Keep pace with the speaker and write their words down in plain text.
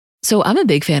So I'm a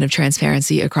big fan of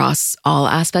transparency across all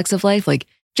aspects of life. Like,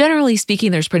 generally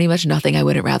speaking, there's pretty much nothing I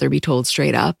wouldn't rather be told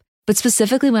straight up. But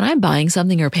specifically when I'm buying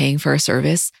something or paying for a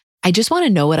service, I just want to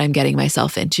know what I'm getting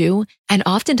myself into. And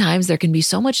oftentimes there can be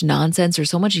so much nonsense or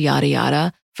so much yada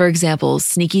yada. For example,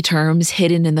 sneaky terms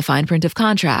hidden in the fine print of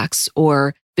contracts,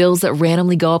 or bills that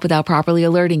randomly go up without properly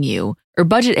alerting you, or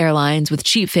budget airlines with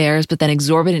cheap fares but then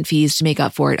exorbitant fees to make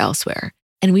up for it elsewhere.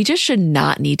 And we just should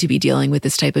not need to be dealing with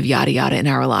this type of yada yada in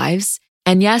our lives.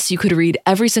 And yes, you could read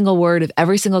every single word of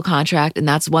every single contract, and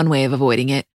that's one way of avoiding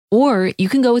it. Or you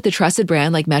can go with the trusted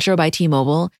brand like Metro by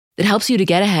T-Mobile that helps you to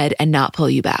get ahead and not pull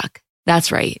you back.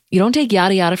 That's right. You don't take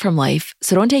yada yada from life,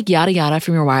 so don't take yada yada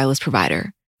from your wireless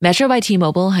provider. Metro by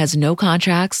T-Mobile has no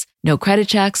contracts, no credit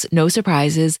checks, no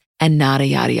surprises, and nada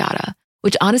yada yada,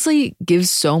 which honestly gives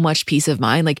so much peace of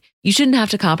mind. Like, you shouldn't have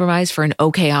to compromise for an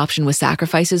okay option with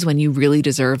sacrifices when you really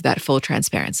deserve that full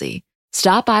transparency.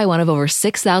 Stop by one of over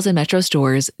 6,000 Metro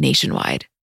stores nationwide.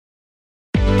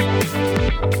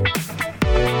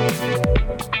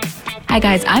 Hi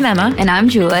guys, I'm Emma. And I'm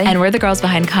Julie. And we're the girls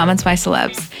behind Comments by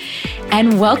Celebs.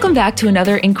 And welcome back to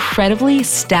another incredibly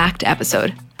stacked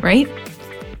episode, right?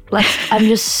 I'm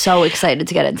just so excited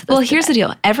to get into this. Well, here's the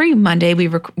deal. Every Monday we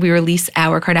release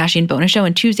our Kardashian bonus show,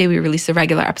 and Tuesday we release the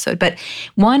regular episode. But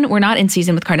one, we're not in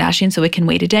season with Kardashian, so it can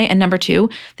wait a day. And number two,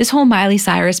 this whole Miley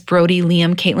Cyrus, Brody,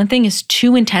 Liam, Caitlyn thing is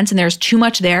too intense, and there's too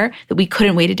much there that we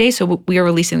couldn't wait a day. So we are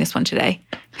releasing this one today.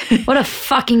 What a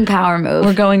fucking power move.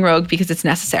 We're going rogue because it's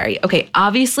necessary. Okay,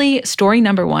 obviously, story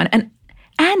number one, and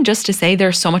just to say,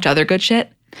 there's so much other good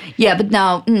shit. Yeah, but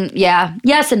no. Yeah.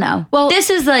 Yes and no. Well, this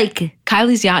is like...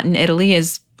 Kylie's yacht in Italy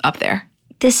is up there.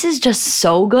 This is just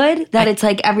so good that it's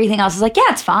like everything else is like, yeah,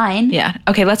 it's fine. Yeah.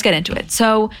 Okay, let's get into it.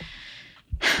 So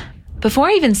before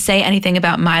I even say anything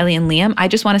about Miley and Liam, I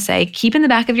just want to say, keep in the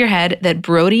back of your head that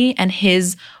Brody and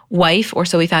his wife, or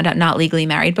so we found out, not legally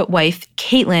married, but wife,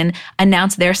 Caitlyn,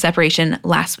 announced their separation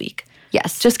last week.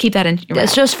 Yes. Just keep that in your head.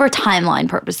 It's just for timeline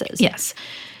purposes. Yes.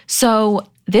 So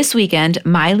this weekend,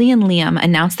 Miley and Liam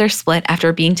announced their split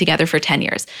after being together for 10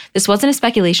 years. This wasn't a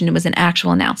speculation, it was an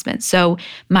actual announcement. So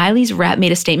Miley's rep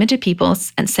made a statement to People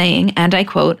and saying, and I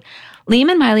quote, "Liam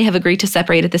and Miley have agreed to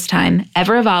separate at this time,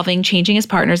 ever evolving, changing as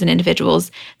partners and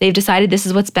individuals. They've decided this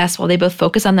is what's best while they both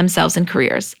focus on themselves and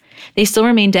careers. They still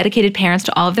remain dedicated parents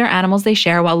to all of their animals they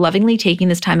share while lovingly taking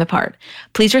this time apart.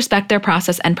 Please respect their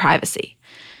process and privacy."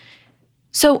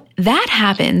 So that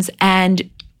happens, and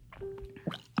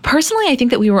personally, I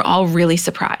think that we were all really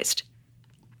surprised,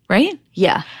 right?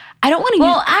 Yeah. I don't want to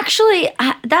Well, actually,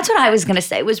 that's what I was going to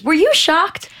say. Were you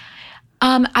shocked?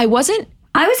 I wasn't.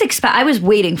 I was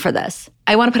waiting for this.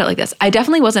 I want to put it like this. I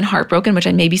definitely wasn't heartbroken, which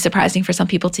I may be surprising for some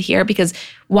people to hear, because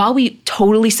while we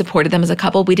totally supported them as a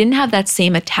couple, we didn't have that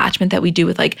same attachment that we do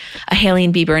with like a Hailey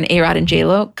and Bieber and A-Rod and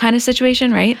J-Lo kind of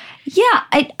situation, right? Yeah,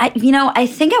 I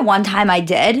think at one time I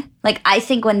did. Like, I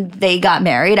think when they got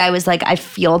married, I was like, I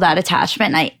feel that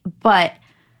attachment. But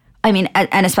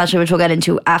especially, which we'll get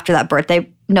into after that birthday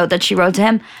note that she wrote to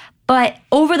him. But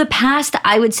over the past,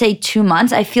 I would say 2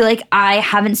 months, I feel like I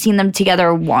haven't seen them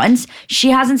together once.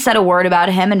 She hasn't said a word about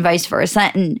him and vice versa.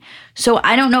 And so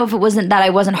I don't know if it wasn't that I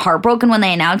wasn't heartbroken when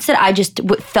they announced it. I just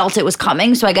felt it was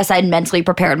coming. So I guess I had mentally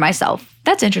prepared myself.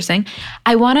 That's interesting.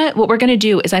 What we're going to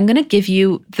do is I'm going to give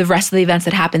you the rest of the events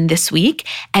that happened this week.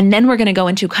 And then we're going to go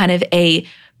into kind of a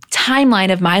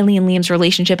timeline of Miley and Liam's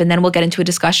relationship. And then we'll get into a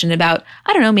discussion about,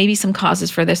 I don't know, maybe some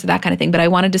causes for this or that kind of thing. But I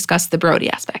want to discuss the Brody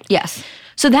aspect. Yes.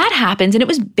 So that happens, and it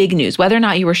was big news. Whether or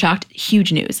not you were shocked,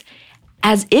 huge news.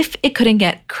 As if it couldn't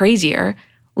get crazier,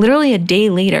 literally a day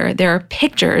later, there are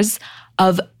pictures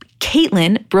of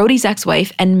Caitlyn, Brody's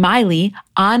ex-wife, and Miley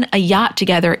on a yacht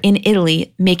together in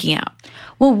Italy making out.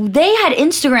 Well, they had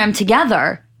Instagram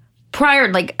together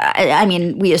prior. Like,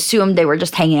 we assumed they were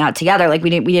just hanging out together. Like, we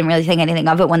didn't really think anything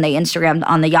of it when they Instagrammed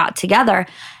on the yacht together.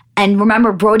 And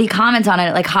remember, Brody comments on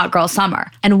it like hot girl summer.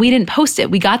 And we didn't post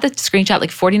it. We got the screenshot like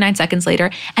 49 seconds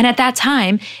later. And at that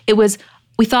time,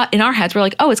 we thought in our heads, we're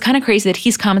like, oh, it's kind of crazy that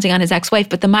he's commenting on his ex-wife.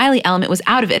 But the Miley element was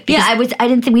out of it. Yeah, we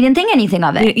didn't think anything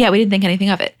of it. We didn't think anything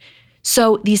of it.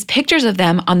 So these pictures of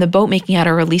them on the boat making out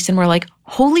are released, and we're like,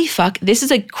 holy fuck, this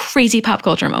is a crazy pop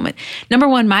culture moment. Number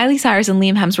one, Miley Cyrus and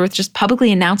Liam Hemsworth just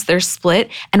publicly announced their split,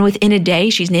 and within a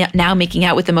day, she's now making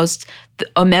out with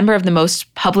a member of the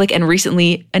most public and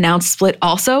recently announced split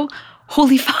also.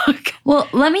 Holy fuck. Well,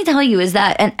 let me tell you is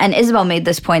that, and Isabel made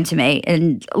this point to me,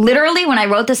 and literally when I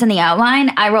wrote this in the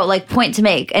outline, I wrote like point to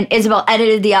make, and Isabel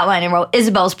edited the outline and wrote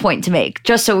Isabel's point to make,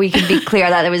 just so we can be clear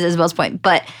that it was Isabel's point.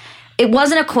 But it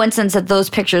wasn't a coincidence that those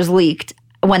pictures leaked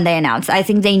when they announced. I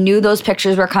think they knew those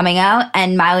pictures were coming out,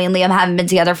 and Miley and Liam haven't been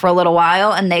together for a little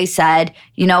while, and they said,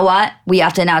 you know what? We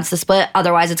have to announce the split,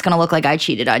 otherwise it's going to look like I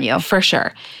cheated on you. For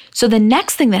sure. So the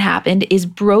next thing that happened is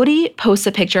Brody posts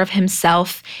a picture of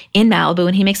himself in Malibu,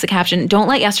 and he makes the caption, "Don't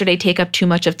let yesterday take up too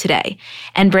much of today."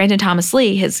 And Brandon Thomas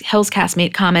Lee, his Hills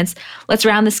castmate, comments, "Let's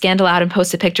round the scandal out and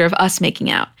post a picture of us making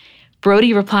out."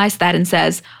 Brody replies to that and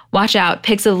says, "Watch out,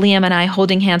 pics of Liam and I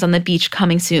holding hands on the beach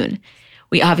coming soon."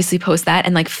 We obviously post that,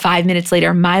 and like 5 minutes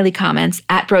later, Miley comments,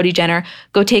 "At Brody Jenner,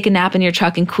 go take a nap in your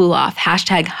truck and cool off.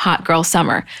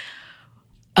 #HotGirlSummer."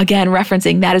 Again,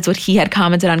 referencing that is what he had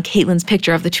commented on Caitlyn's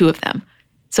picture of the two of them.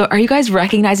 So are you guys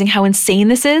recognizing how insane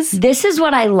this is? This is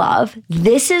what I love.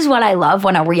 This is what I love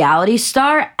when a reality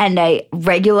star and a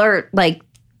regular, like,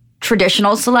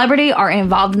 traditional celebrity are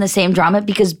involved in the same drama,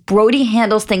 because Brody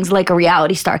handles things like a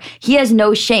reality star. He has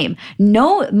no shame.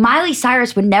 No, Miley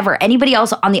Cyrus would never, anybody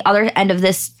else on the other end of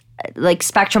this like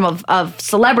spectrum of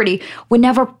celebrity would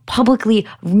never publicly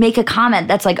make a comment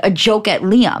that's like a joke at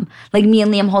Liam, like me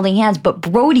and Liam holding hands. But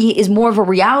Brody is more of a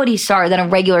reality star than a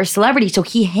regular celebrity, so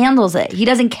he handles it. He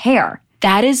doesn't care.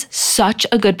 That is such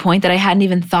a good point that I hadn't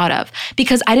even thought of,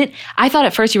 because I thought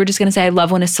at first you were just going to say, I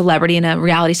love when a celebrity and a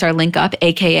reality star link up,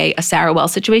 AKA a Sarah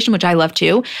Wells situation, which I love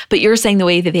too. But you're saying the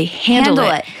way that they handle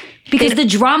it. Because the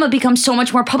drama becomes so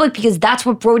much more public, because that's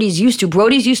what Brody's used to.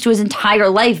 Brody's used to his entire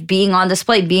life being on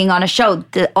display, being on a show,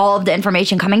 all of the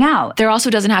information coming out. There also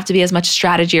doesn't have to be as much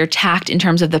strategy or tact in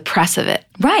terms of the press of it.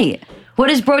 Right. What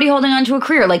is Brody holding on to a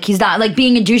career? Like, he's not, like,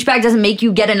 being a douchebag doesn't make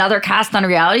you get another cast on a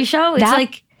reality show? It's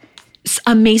like...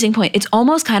 Amazing point. It's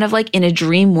almost kind of like in a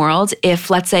dream world if,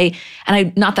 let's say,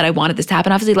 not that I wanted this to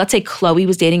happen, obviously, let's say Khloe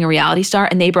was dating a reality star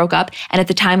and they broke up, and at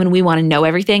the time when we want to know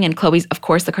everything, and Khloe's, of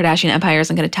course, the Kardashian empire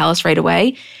isn't going to tell us right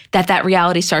away, that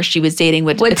reality star she was dating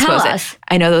would expose tell us. It.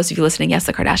 I know those of you listening, yes,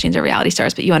 the Kardashians are reality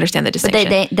stars, but you understand the distinction.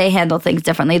 But they handle things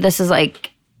differently. This is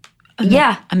like,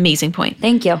 yeah. Amazing point.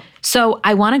 Thank you. So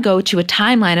I want to go to a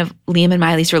timeline of Liam and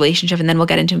Miley's relationship, and then we'll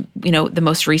get into, the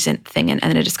most recent thing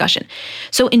and a discussion.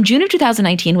 So in June of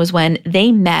 2019 was when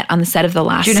they met on the set of the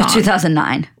last song. June of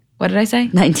 2009. What did I say?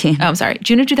 19. Oh, I'm sorry.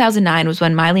 June of 2009 was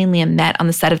when Miley and Liam met on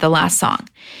the set of the last song.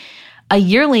 A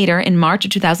year later, in March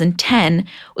of 2010,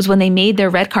 was when they made their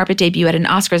red carpet debut at an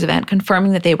Oscars event,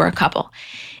 confirming that they were a couple.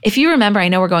 If you remember, I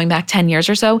know we're going back 10 years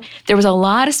or so, there was a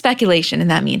lot of speculation in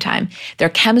that meantime. Their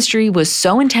chemistry was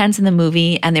so intense in the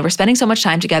movie, and they were spending so much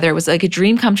time together. It was like a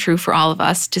dream come true for all of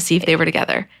us to see if they were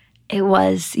together. It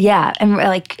was, yeah. And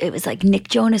it was like Nick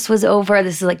Jonas was over.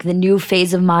 This is like the new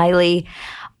phase of Miley.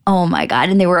 Oh my God.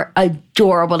 And they were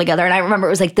adorable together. And I remember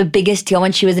it was like the biggest deal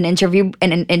when she was in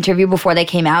an interview before they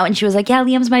came out. And she was like, yeah,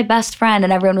 Liam's my best friend.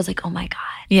 And everyone was like, oh my God.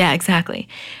 Yeah, exactly.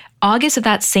 August of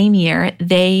that same year,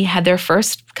 they had their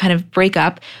first kind of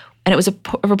breakup, and it was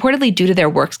reportedly due to their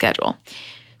work schedule.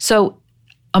 So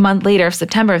a month later,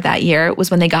 September of that year,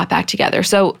 was when they got back together.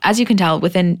 So as you can tell,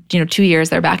 within 2 years,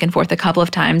 they're back and forth a couple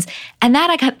of times. And that,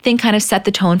 I think, kind of set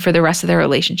the tone for the rest of their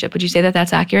relationship. Would you say that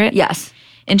that's accurate? Yes.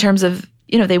 In terms of,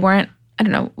 they weren't, I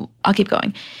don't know, I'll keep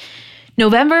going.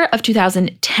 November of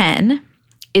 2010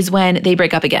 is when they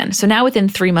break up again. So now within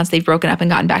 3 months, they've broken up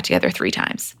and gotten back together 3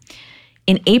 times.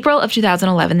 In April of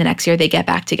 2011, the next year, they get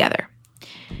back together.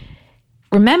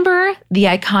 Remember the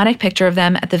iconic picture of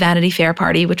them at the Vanity Fair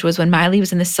party, which was when Miley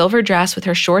was in the silver dress with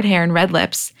her short hair and red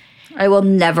lips. I will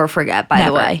never forget, by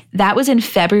the way. That was in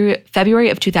February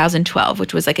of 2012,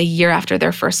 which was like a year after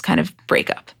their first kind of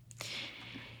breakup.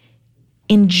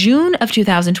 In June of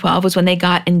 2012 was when they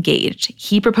got engaged.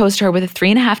 He proposed to her with a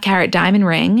 3.5-carat diamond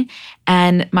ring,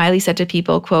 and Miley said to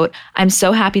people, quote, "I'm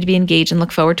so happy to be engaged and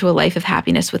look forward to a life of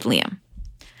happiness with Liam."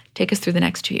 Take us through the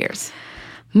next 2 years.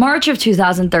 March of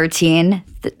 2013,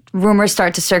 the rumors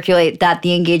start to circulate that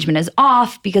the engagement is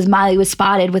off because Miley was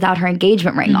spotted without her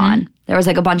engagement ring on. There was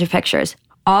like a bunch of pictures.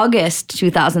 August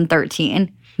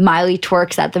 2013, Miley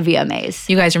twerks at the VMAs.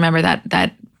 You guys remember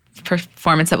that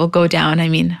performance that will go down? I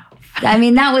mean,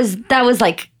 that was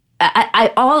like,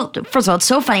 first of all, it's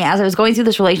so funny. As I was going through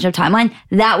this relationship timeline,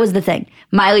 that was the thing.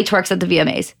 Miley twerks at the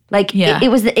VMAs. Like, yeah.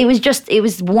 It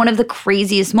was one of the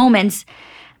craziest moments.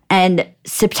 And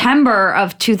September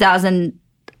of 2000,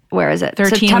 where is it?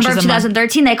 13, September of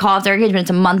 2013, they call off their engagement. It's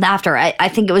a month after. I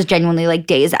think it was genuinely like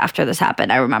days after this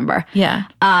happened, I remember. Yeah.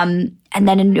 And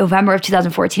then in November of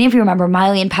 2014, if you remember,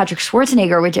 Miley and Patrick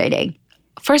Schwarzenegger were dating.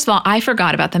 First of all, I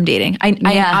forgot about them dating. I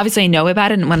obviously know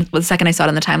about it, and the second I saw it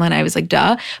on the timeline, I was like,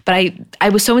 duh. But I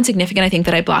was so insignificant, I think,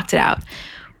 that I blocked it out.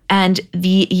 And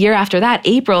the year after that,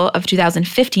 April of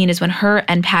 2015, is when her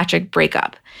and Patrick break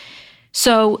up.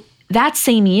 So that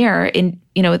same year, in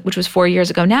which was 4 years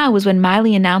ago now, was when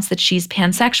Miley announced that she's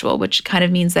pansexual, which kind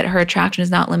of means that her attraction is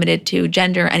not limited to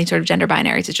gender, any sort of gender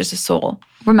binaries. It's just a soul.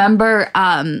 Remember,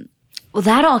 well,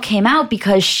 that all came out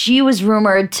because she was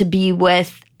rumored to be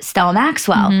with Stella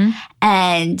Maxwell.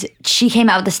 And she came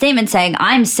out with a statement saying,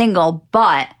 I'm single,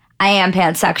 but I am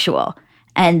pansexual.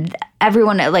 And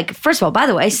everyone, like, first of all, by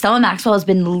the way, Stella Maxwell has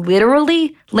been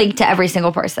literally linked to every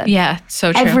single person. Yeah,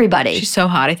 so true. Everybody. She's so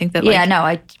hot. I think that,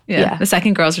 the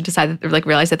second girls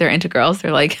realize that they're into girls,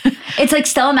 they're like... It's like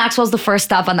Stella Maxwell's the first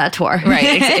stop on that tour.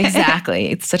 Right,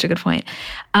 exactly. It's such a good point.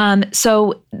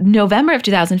 So November of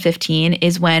 2015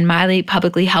 is when Miley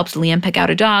publicly helped Liam pick out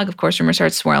a dog. Of course, rumors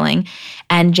start swirling.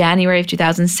 And January of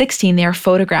 2016, they are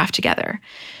photographed together.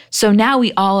 So now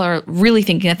we all are really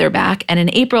thinking that they're back. And in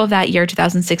April of that year,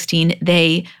 2016,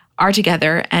 they are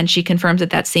together. And she confirms it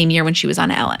that same year when she was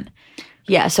on Ellen.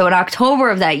 Yeah, so in October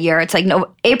of that year, it's like,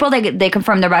 no, April, they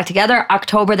confirm they're back together.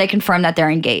 October, they confirm that they're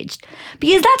engaged.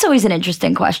 Because that's always an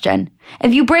interesting question.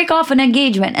 If you break off an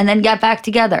engagement and then get back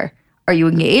together, are you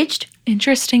engaged?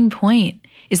 Interesting point.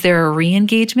 Is there a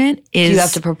re-engagement? Do you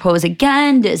have to propose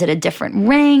again? Is it a different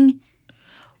ring?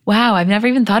 Wow, I've never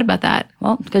even thought about that.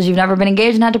 Well, because you've never been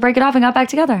engaged and had to break it off and got back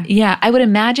together. Yeah, I would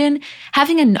imagine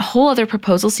having a whole other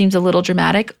proposal seems a little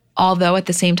dramatic, although at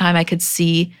the same time I could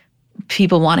see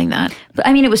people wanting that. But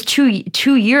I mean, it was 2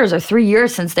 years or 3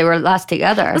 years since they were last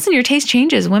together. Listen, your taste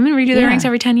changes. Women redo their rings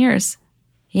every 10 years.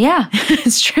 Yeah.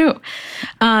 It's true.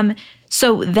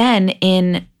 So then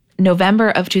in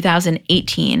November of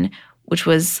 2018, which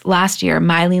was last year,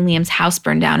 Miley and Liam's house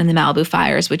burned down in the Malibu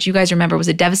fires, which you guys remember was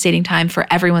a devastating time for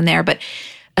everyone there, but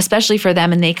especially for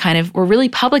them. And they kind of were really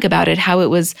public about it, how it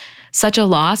was such a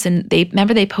loss. And they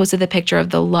posted the picture of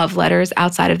the love letters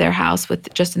outside of their house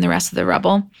with just in the rest of the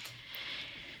rubble.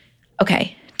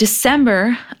 Okay,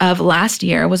 December of last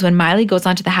year was when Miley goes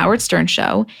on to the Howard Stern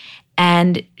show,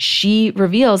 and she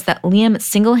reveals that Liam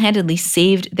single-handedly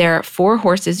saved their 4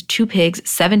 horses, 2 pigs,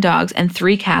 7 dogs, and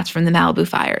 3 cats from the Malibu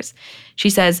fires. She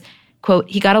says, quote,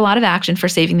 he got a lot of action for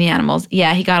saving the animals.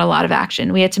 Yeah, he got a lot of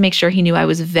action. We had to make sure he knew I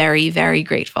was very, very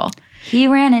grateful. He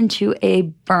ran into a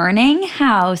burning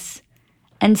house,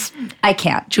 and I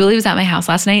can't. Julie was at my house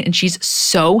last night, and she's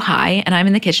so high, and I'm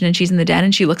in the kitchen, and she's in the den,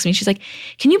 and she looks at me, she's like,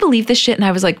 can you believe this shit? And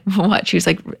I was like, what? She was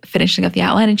like finishing up the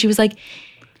outline, and she was like,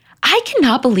 I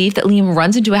cannot believe that Liam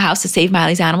runs into a house to save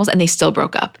Miley's animals and they still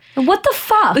broke up. What the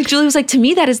fuck? Like, Julie was like, to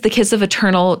me, that is the kiss of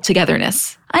eternal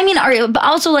togetherness. I mean, but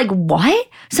also like, what?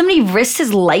 Somebody risks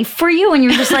his life for you and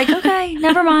you're just like, okay,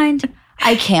 never mind.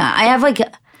 I can't. I have like...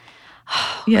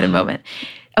 You had a moment.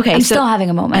 Okay, I'm still having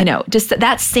a moment. I know. Just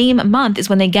that same month is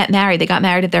when they get married. They got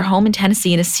married at their home in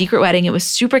Tennessee in a secret wedding. It was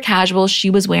super casual. She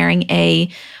was wearing a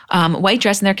white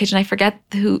dress in their kitchen. I forget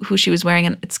who she was wearing,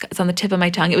 and it's on the tip of my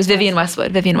tongue. It was Vivienne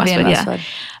Westwood. Vivienne Westwood, yeah.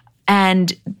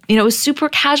 And, it was super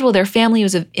casual. Their family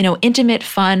was a, intimate,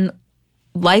 fun,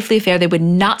 lively affair. They would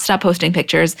not stop posting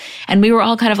pictures. And we were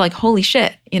all kind of like, holy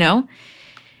shit,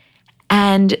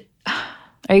 And...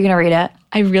 Are you going to read it?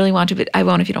 I really want to, but I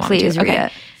won't if you don't want me to. Please read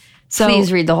it. So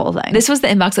please read the whole thing. This was the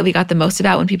inbox that we got the most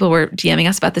about when people were DMing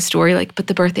us about the story, like, but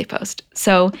the birthday post.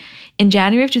 So in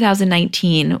January of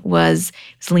 2019 was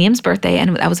Liam's birthday,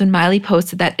 and that was when Miley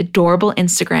posted that adorable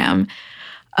Instagram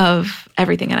of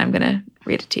everything, and I'm going to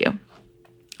read it to you.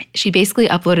 She basically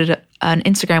uploaded an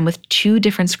Instagram with 2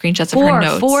 different screenshots of her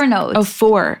notes. 4 notes. Oh,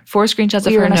 4 screenshots of her notes.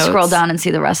 You're going to scroll down and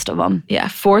see the rest of them. Yeah,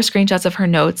 4 screenshots of her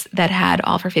notes that had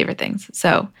all of her favorite things.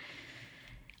 So...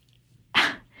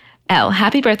 L,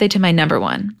 happy birthday to my number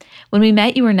 1. When we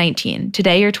met, you were 19.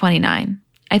 Today, you're 29.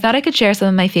 I thought I could share some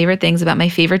of my favorite things about my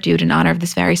favorite dude in honor of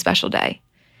this very special day.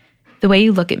 The way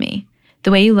you look at me.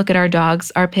 The way you look at our dogs,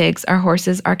 our pigs, our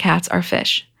horses, our cats, our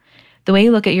fish. The way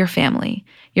you look at your family,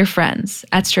 your friends,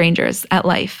 at strangers, at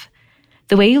life.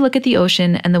 The way you look at the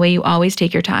ocean and the way you always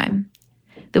take your time.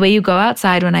 The way you go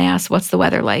outside when I ask, what's the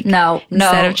weather like?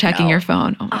 Instead of checking your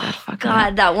phone. Oh my God, fuck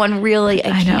God, that one really,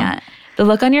 I can't. The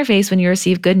look on your face when you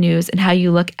receive good news and how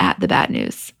you look at the bad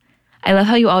news. I love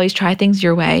how you always try things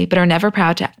your way, but are never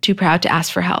too proud to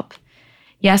ask for help.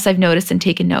 Yes, I've noticed and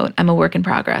taken note. I'm a work in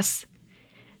progress.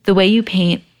 The way you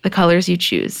paint, the colors you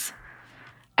choose.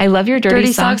 I love your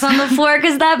dirty socks on the floor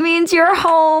because that means you're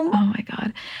home. Oh my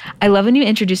God. I love when you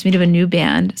introduce me to a new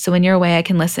band, so when you're away I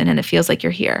can listen and it feels like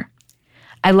you're here.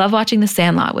 I love watching The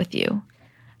Sandlot with you.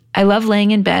 I love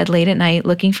laying in bed late at night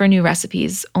looking for new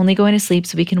recipes, only going to sleep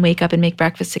so we can wake up and make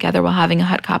breakfast together while having a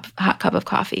hot cup of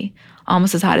coffee,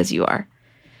 almost as hot as you are.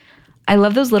 I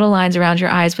love those little lines around your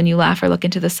eyes when you laugh or look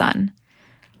into the sun.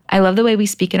 I love the way we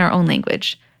speak in our own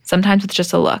language, sometimes with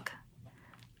just a look.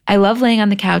 I love laying on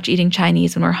the couch eating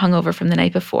Chinese when we're hungover from the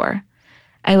night before.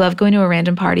 I love going to a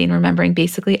random party and remembering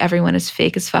basically everyone is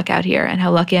fake as fuck out here and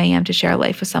how lucky I am to share a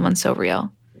life with someone so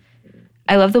real.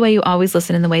 I love the way you always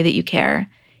listen in the way that you care,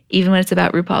 even when it's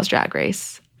about RuPaul's Drag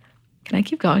Race. Can I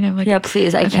keep going? I'm like, yeah,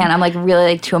 please. I can't. I'm like really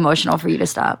like too emotional for you to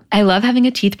stop. I love having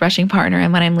a teeth brushing partner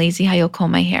and when I'm lazy, how you'll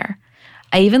comb my hair.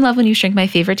 I even love when you shrink my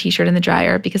favorite t-shirt in the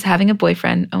dryer because having a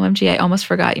boyfriend, OMG, I almost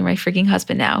forgot you're my freaking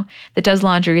husband now, that does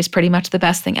laundry is pretty much the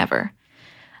best thing ever.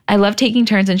 I love taking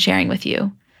turns and sharing with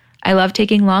you. I love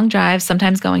taking long drives,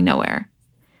 sometimes going nowhere.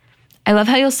 I love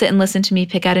how you'll sit and listen to me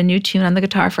pick out a new tune on the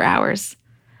guitar for hours.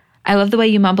 I love the way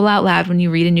you mumble out loud when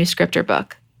you read a new script or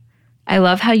book. I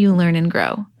love how you learn and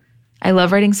grow. I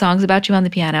love writing songs about you on the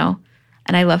piano,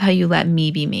 and I love how you let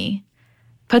me be me.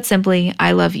 Put simply,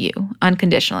 I love you,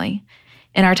 unconditionally.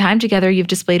 In our time together, you've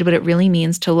displayed what it really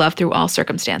means to love through all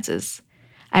circumstances.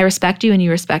 I respect you and you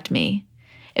respect me.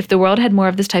 If the world had more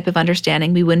of this type of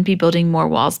understanding, we wouldn't be building more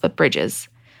walls but bridges.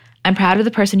 I'm proud of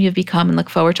the person you have become and look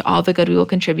forward to all the good we will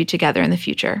contribute together in the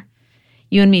future.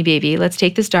 You and me, baby, let's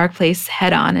take this dark place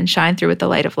head on and shine through with the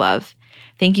light of love.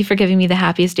 Thank you for giving me the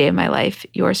happiest day of my life.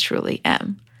 Yours truly,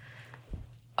 M.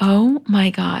 Oh my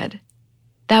God.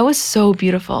 That was so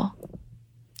beautiful.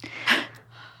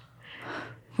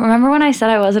 Remember when I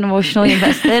said I wasn't emotionally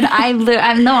invested? I'm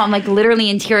like literally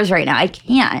in tears right now. I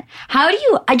can't.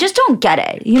 I just don't get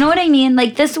it. You know what I mean?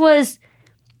 Like this was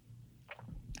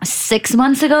 6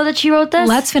 months ago that she wrote this.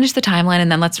 Let's finish the timeline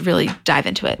and then let's really dive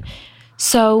into it.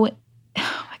 So,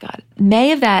 oh my God,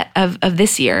 May of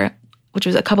this year, which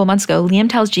was a couple months ago, Liam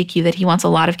tells GQ that he wants a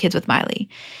lot of kids with Miley.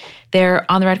 They're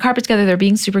on the red carpet together. They're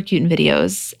being super cute in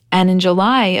videos. And in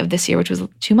July of this year, which was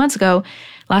 2 months ago,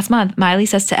 last month, Miley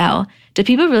says to Elle, do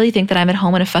people really think that I'm at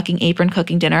home in a fucking apron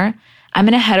cooking dinner? I'm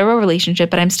in a hetero relationship,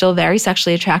 but I'm still very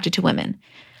sexually attracted to women.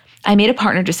 I made a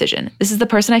partner decision. This is the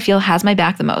person I feel has my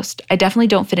back the most. I definitely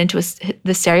don't fit into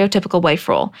the stereotypical wife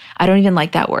role. I don't even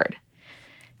like that word.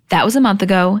 That was a month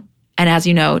ago. And as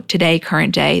you know, today,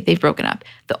 current day, they've broken up.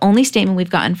 The only statement we've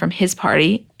gotten from his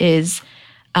party is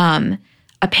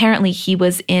apparently he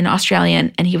was in Australia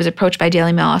and he was approached by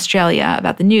Daily Mail Australia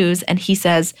about the news. And he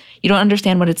says, you don't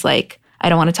understand what it's like. I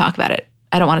don't want to talk about it.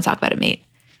 I don't want to talk about it, mate.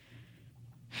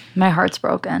 My heart's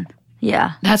broken.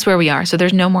 Yeah. That's where we are. So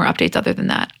there's no more updates other than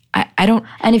that. I don't.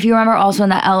 And if you remember also in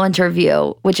that Elle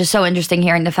interview, which is so interesting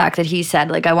hearing the fact that he said,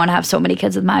 like, I want to have so many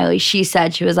kids with Miley. She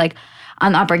said, she was like,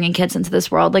 I'm not bringing kids into this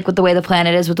world. Like with the way the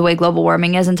planet is, with the way global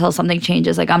warming is, until something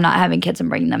changes, like I'm not having kids and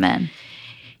bringing them in.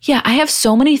 Yeah, I have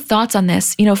so many thoughts on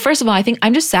this. You know, first of all, I think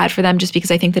I'm just sad for them just because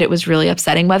I think that it was really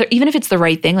upsetting, whether even if it's the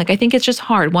right thing. Like I think it's just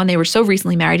hard. One, they were so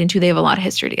recently married, and two, they have a lot of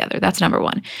history together. That's number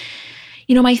one.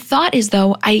 You know, my thought is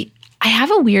though, I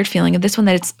have a weird feeling of this one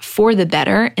that it's for the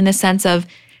better in the sense of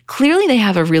clearly they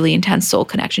have a really intense soul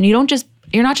connection. You're not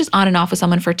just on and off with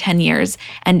someone for 10 years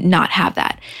and not have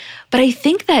that. But I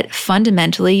think that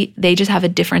fundamentally they just have a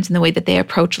difference in the way that they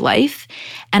approach life.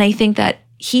 And I think that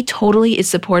he totally is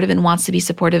supportive and wants to be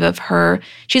supportive of her.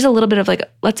 She's a little bit of like,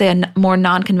 let's say a more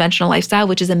non-conventional lifestyle,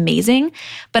 which is amazing.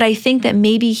 But I think that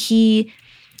maybe he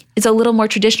is a little more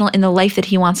traditional in the life that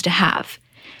he wants to have.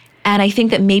 And I think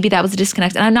that maybe that was a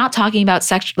disconnect. And I'm not talking about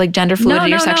like gender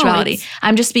fluidity or sexuality.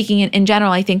 I'm just speaking in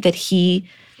general. I think that he,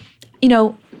 you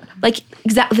know, like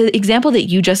the example that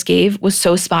you just gave was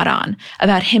so spot on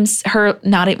about her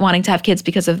not wanting to have kids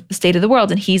because of the state of the world.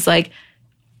 And he's like,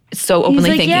 so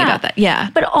openly thinking about that.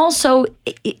 Yeah. But also,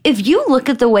 if you look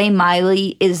at the way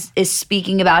Miley is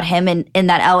speaking about him in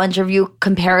that Elle interview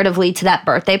comparatively to that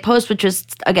birthday post, which was,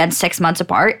 again, 6 months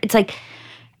apart, it's like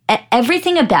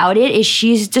everything about it is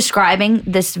she's describing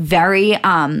this very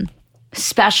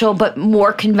special but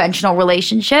more conventional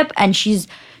relationship. And she's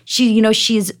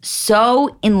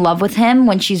so in love with him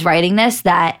when she's writing this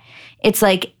that it's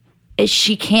like,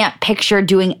 she can't picture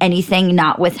doing anything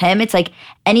not with him. It's like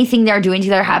anything they're doing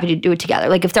together, happy to do it together.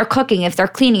 Like if they're cooking, if they're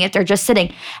cleaning, if they're just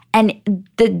sitting. And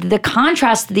the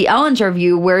contrast to the Elle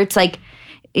interview where it's like,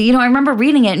 you know, I remember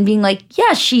reading it and being like,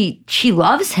 yeah, she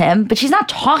loves him, but she's not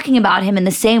talking about him in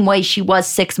the same way she was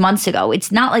 6 months ago.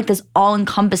 It's not like this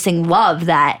all-encompassing love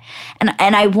that, and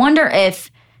I wonder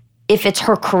if it's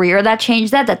her career that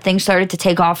changed that things started to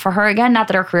take off for her again. Not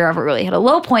that her career ever really hit a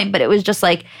low point, but it was just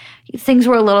like, things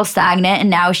were a little stagnant and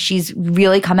now she's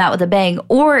really come out with a bang.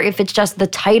 Or if it's just the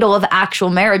title of actual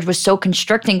marriage was so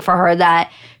constricting for her that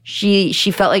she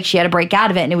felt like she had to break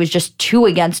out of it and it was just too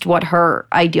against what her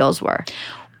ideals were.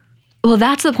 Well,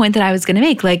 that's the point that I was going to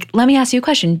make. Like, let me ask you a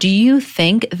question. Do you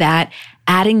think that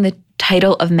adding the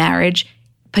title of marriage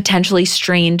potentially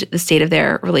strained the state of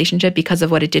their relationship because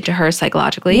of what it did to her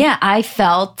psychologically? Yeah, I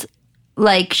felt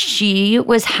like she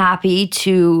was happy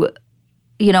to,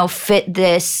 you know, fit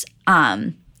this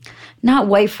not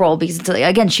wife role, because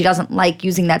again, she doesn't like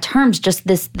using that term, just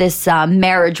this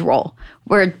marriage role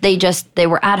where they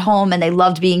were at home and they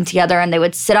loved being together and they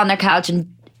would sit on their couch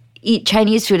and eat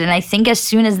Chinese food. And I think as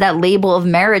soon as that label of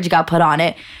marriage got put on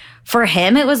it, for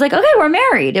him, it was like, okay, we're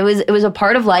married. It was a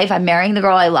part of life. I'm marrying the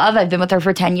girl I love. I've been with her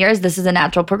for 10 years. This is a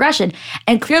natural progression.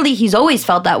 And clearly he's always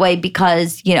felt that way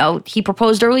because, he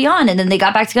proposed early on and then they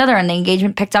got back together and the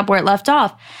engagement picked up where it left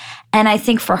off. And I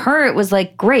think for her, it was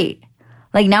like, great.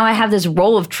 Like now I have this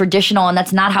role of traditional, and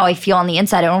that's not how I feel on the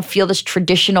inside. I don't feel this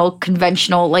traditional,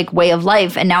 conventional like way of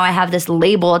life. And now I have this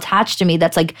label attached to me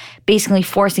that's like basically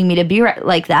forcing me to be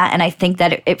like that. And I think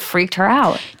that it freaked her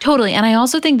out. Totally. And I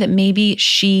also think that maybe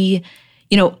she,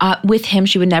 with him,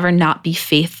 she would never not be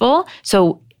faithful.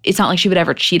 So it's not like she would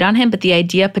ever cheat on him, but the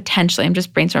idea potentially, I'm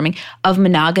just brainstorming, of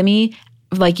monogamy,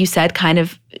 like you said, kind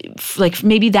of like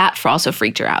maybe that also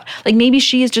freaked her out. Like maybe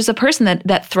she is just a person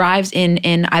that thrives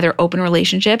in either open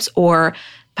relationships or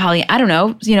poly, I don't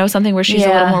know, something where she's a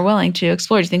little more willing to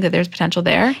explore. Do you think that there's potential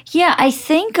there? Yeah, I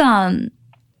think,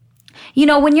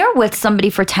 when you're with somebody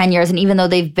for 10 years and even though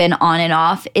they've been on and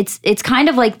off, it's kind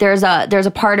of like there's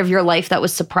a part of your life that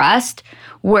was suppressed.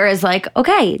 Whereas like,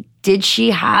 okay, did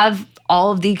she have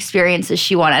all of the experiences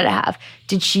she wanted to have?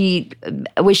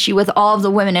 Was she with all of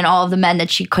the women and all of the men that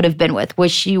she could have been with?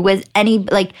 Was she with any,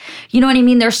 like, you know what I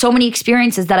mean? There's so many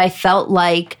experiences that I felt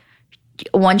like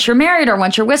once you're married or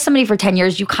once you're with somebody for 10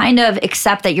 years, you kind of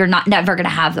accept that you're never going to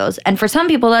have those. And for some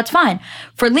people, that's fine.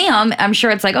 For Liam, I'm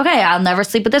sure it's like, okay, I'll never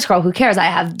sleep with this girl. Who cares? I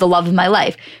have the love of my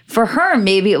life. For her,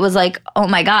 maybe it was like, oh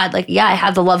my God, like, yeah, I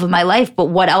have the love of my life, but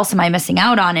what else am I missing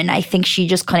out on? And I think she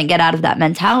just couldn't get out of that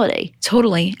mentality.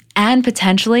 Totally. And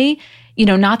potentially,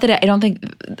 not that I don't think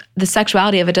the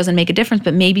sexuality of it doesn't make a difference,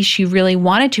 but maybe she really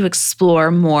wanted to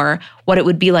explore more what it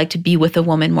would be like to be with a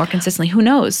woman more consistently. Who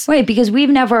knows? Right, because we've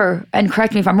never, and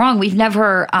correct me if I'm wrong, we've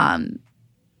never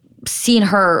seen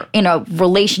her in a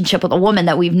relationship with a woman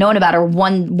that we've known about, or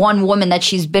one woman that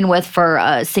she's been with for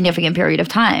a significant period of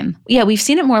time. Yeah, we've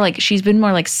seen it more like she's been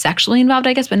more like sexually involved,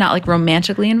 I guess, but not like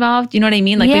romantically involved. You know what I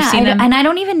mean? Like we've seen them. And I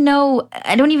don't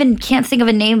even can't think of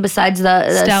a name besides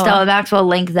the Stella Maxwell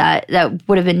link that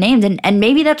would have been named. And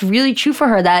maybe that's really true for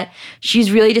her, that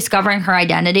she's really discovering her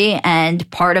identity. And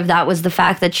part of that was the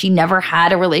fact that she never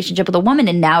had a relationship with a woman.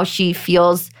 And now she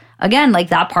feels, again, like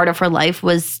that part of her life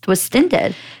was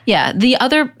stinted. Yeah.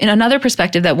 Another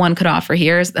perspective that one could offer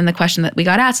here is, and the question that we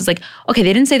got asked is like, okay,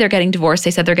 they didn't say they're getting divorced. They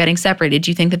said they're getting separated.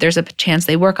 Do you think that there's a chance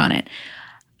they work on it?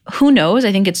 Who knows?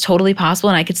 I think it's totally possible,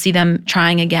 and I could see them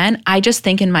trying again. I just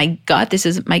think in my gut, this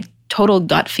is my total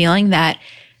gut feeling, that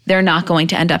they're not going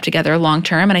to end up together long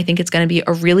term. And I think it's going to be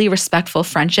a really respectful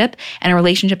friendship and a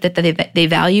relationship that they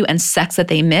value, and sex that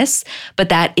they miss, but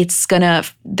that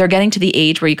they're getting to the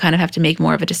age where you kind of have to make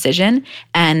more of a decision.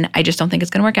 And I just don't think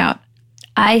it's going to work out.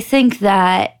 I think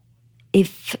that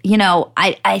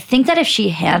I think that if she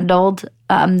handled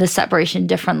the separation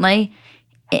differently,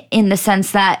 in the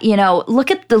sense that, look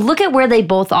at where they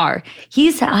both are.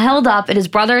 He's held up at his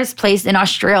brother's place in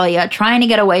Australia, trying to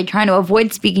get away, trying to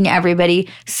avoid speaking to everybody,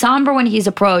 somber when he's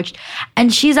approached.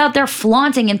 And she's out there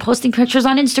flaunting and posting pictures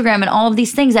on Instagram and all of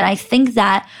these things. And I think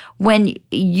that when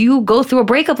you go through a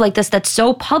breakup like this that's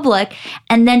so public,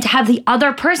 and then to have the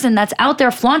other person that's out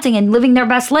there flaunting and living their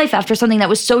best life after something that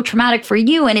was so traumatic for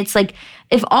you, and it's like,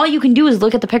 if all you can do is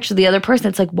look at the picture of the other person,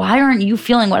 it's like, why aren't you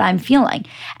feeling what I'm feeling?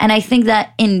 And I think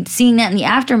that in seeing that in the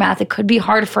aftermath, it could be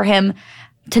hard for him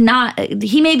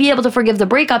he may be able to forgive the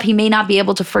breakup. He may not be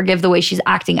able to forgive the way she's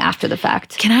acting after the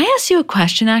fact. Can I ask you a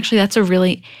question? Actually,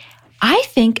 I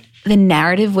think the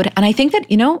narrative would, and I think that,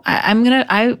 I'm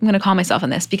gonna call myself on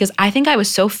this, because I think I was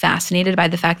so fascinated by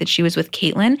the fact that she was with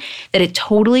Caitlyn that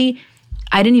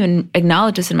I didn't even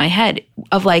acknowledge this in my head,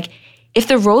 of like, if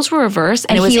the roles were reversed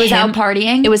and he was out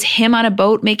partying, it was him on a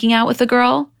boat making out with a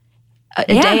girl a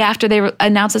day after they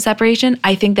announced the separation,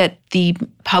 I think that the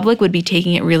public would be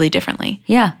taking it really differently.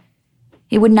 Yeah.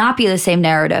 It would not be the same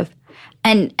narrative.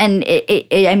 And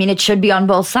it should be on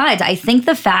both sides. I think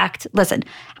listen,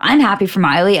 I'm happy for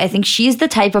Miley. I think she's the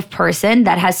type of person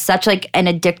that has such like an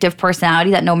addictive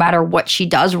personality that no matter what she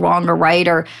does, wrong or right,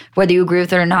 or whether you agree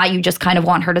with it or not, you just kind of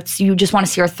want you just want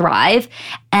to see her thrive.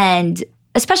 And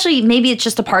especially, maybe it's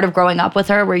just a part of growing up with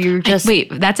her where you're just... Wait,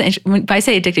 when I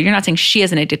say addictive, you're not saying she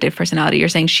has an addictive personality. You're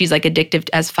saying she's like addictive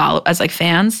as like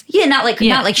fans? Yeah, not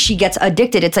like she gets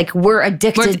addicted. It's like we're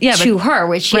addicted to her,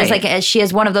 which she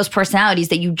has one of those personalities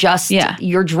that you just,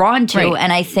 you're drawn to. Right.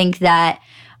 And I think that...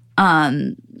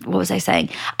 what was I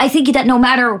saying? I think that no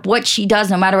matter what she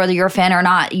does, no matter whether you're a fan or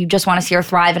not, you just want to see her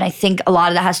thrive. And I think a lot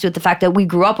of that has to do with the fact that we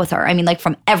grew up with her. I mean, like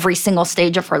from every single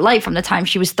stage of her life, from the time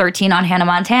she was 13 on Hannah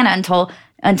Montana until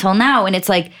until now. And it's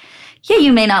like, yeah,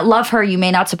 you may not love her, you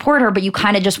may not support her, but you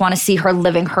kind of just want to see her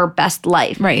living her best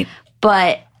life. Right.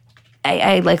 But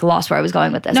I like lost where I was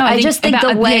going with this. No, I just think the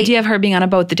idea of her being on a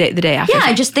boat the day after. Yeah,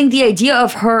 I just think the idea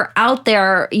of her out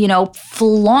there,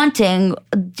 flaunting,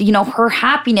 her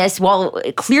happiness while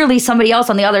clearly somebody else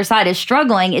on the other side is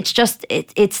struggling. It's just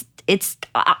it's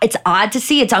odd to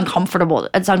see. It's uncomfortable.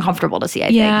 It's uncomfortable to see. I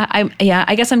think.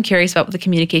 I guess I'm curious about the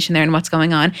communication there and what's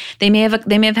going on. They may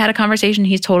have had a conversation.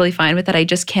 He's totally fine with it. I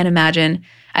just can't imagine.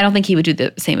 I don't think he would do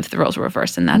the same if the roles were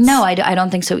reversed. And that's no, I don't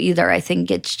think so either. I think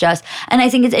it's just, and I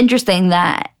think it's interesting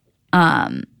that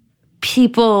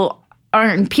people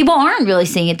aren't really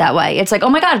seeing it that way. It's like, oh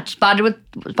my God, spotted with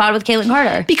Caitlyn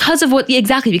Carter. Because of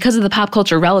because of the pop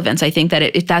culture relevance, I think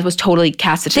that that was totally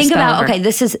casted to Think spell about, over. okay,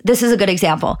 this is a good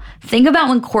example. Think about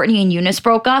when Courtney and Eunice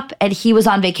broke up and he was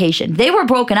on vacation. They were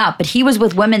broken up, but he was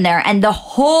with women there, and the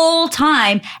whole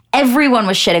time, everyone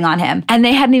was shitting on him. And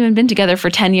they hadn't even been together for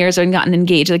 10 years or gotten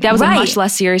engaged. Like, that was a much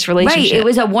less serious relationship. Right. It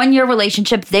was a 1-year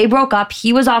relationship. They broke up.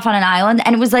 He was off on an island.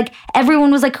 And it was like,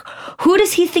 everyone was like, who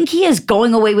does he think he is,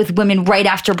 going away with women right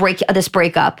after this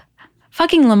breakup?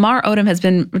 Fucking Lamar Odom has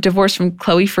been divorced from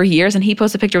Chloe for years, and he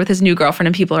posts a picture with his new girlfriend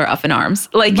and people are up in arms.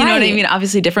 Like, you know what I mean?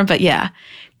 Obviously different, but yeah.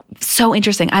 So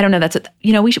interesting. I don't know.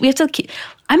 We have to keep...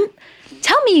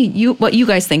 Tell me what you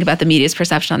guys think about the media's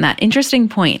perception on that. Interesting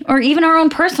point. Or even our own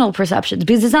personal perceptions,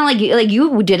 because it's not like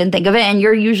you didn't think of it, and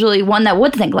you're usually one that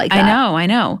would think like that. I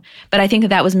know. But I think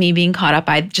that was me being caught up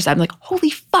by I'm like, holy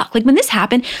fuck. Like, when this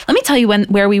happened, let me tell you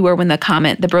where we were when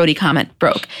the Brody comment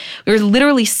broke. We were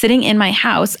literally sitting in my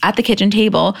house at the kitchen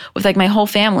table with like my whole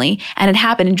family, and it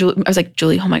happened. And I was like,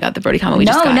 Julie, oh my God, the Brody comment we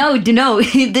just got. No.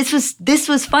 This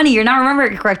was funny. You're not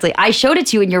remembering it correctly. I showed it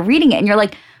to you, and you're reading it, and you're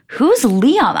like, who's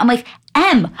Liam? I'm like,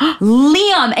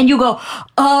 Liam. And you go,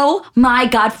 oh my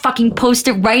God, fucking post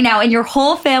it right now. And your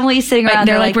whole family is sitting around.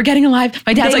 They're like, we're getting live.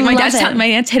 My dad's hitting my aunt. My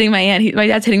dad's hitting my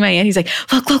aunt. He's like,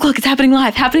 look, it's happening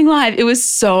live. It was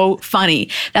so funny.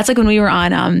 That's like when we were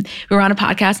on a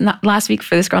podcast last week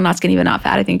for This Girl Not Skinny But Not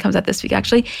Fat. I think it comes out this week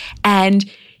actually. And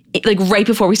like right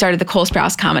before we started, the Cole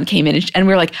Sprouse comment came in, and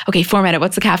we were like, okay, format it.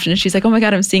 What's the caption? And she's like, oh my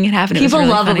God, I'm seeing it happen. People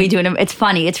really love funny. what we do. And it's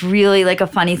funny. It's really like a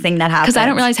funny thing that happens. Because I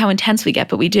don't realize how intense we get,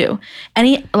 but we do.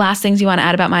 Any last things you want to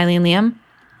add about Miley and Liam?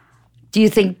 Do you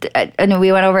think, I know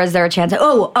we went over, is there a chance? If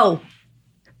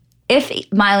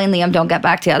Miley and Liam don't get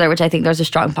back together, which I think there's a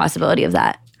strong possibility of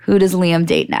that, who does Liam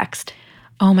date next?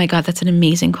 Oh my God, that's an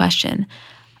amazing question.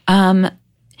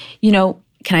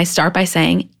 Can I start by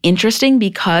saying interesting,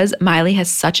 because Miley has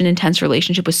such an intense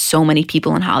relationship with so many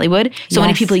people in Hollywood, so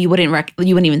many people you wouldn't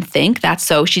even think.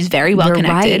 She's very well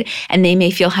connected, and they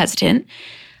may feel hesitant.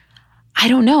 I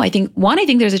don't know. I think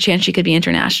there's a chance she could be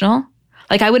international.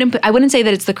 Like, I wouldn't say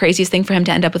that it's the craziest thing for him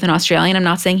to end up with an Australian. I'm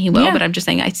not saying he will, but I'm just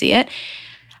saying I see it.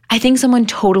 I think someone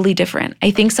totally different.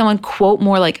 I think someone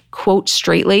more like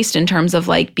straight-laced in terms of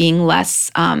like being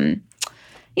less, like,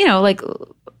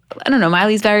 I don't know.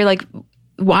 Miley's very like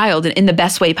wild in the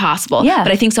best way possible. Yeah.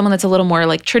 But I think someone that's a little more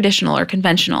like traditional or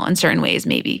conventional in certain ways,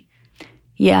 maybe.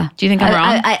 Yeah. Do you think I'm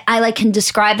wrong? I like can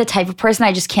describe the type of person.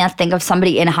 I just can't think of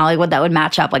somebody in Hollywood that would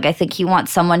match up. Like, I think he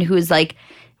wants someone who's like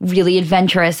really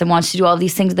adventurous and wants to do all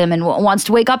these things with him and wants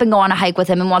to wake up and go on a hike with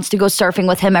him and wants to go surfing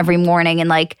with him every morning, and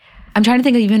like, I'm trying to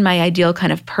think of even my ideal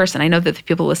kind of person. I know that the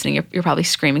people listening, you're probably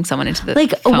screaming someone into the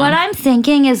phone. What I'm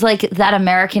thinking is like that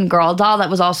American Girl doll that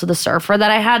was also the surfer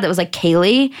that I had that was like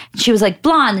Kaylee. She was like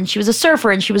blonde and she was a surfer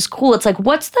and she was cool. It's like,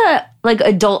 what's the like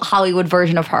adult Hollywood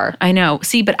version of her? I know.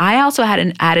 See, but I also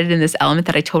had added in this element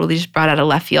that I totally just brought out of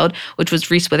left field, which was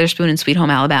Reese Witherspoon in Sweet Home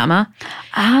Alabama.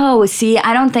 Oh, see,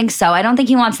 I don't think so. I don't think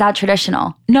he wants that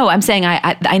traditional. No, I'm saying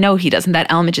I know he doesn't. That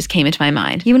element just came into my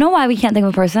mind. You know why we can't think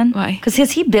of a person? Why? Because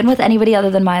has he been with anybody other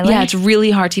than Miley? Yeah, it's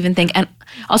really hard to even think. And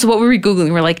also, what were we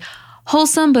Googling? We're like,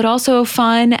 wholesome, but also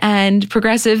fun and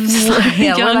progressive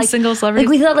young single celebrities.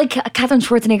 Like, we thought like Katherine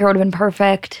Schwarzenegger would have been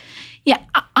perfect. Yeah,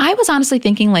 I was honestly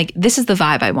thinking like, this is the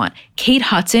vibe I want. Kate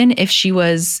Hudson, if she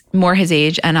was more his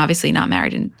age and obviously not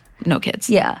married and no kids.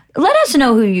 Yeah. Let us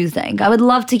know who you think. I would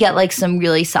love to get like some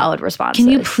really solid responses.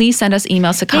 Can you please send us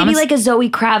emails to comments? Maybe like a Zoe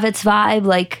Kravitz vibe,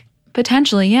 like.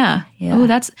 Potentially, yeah.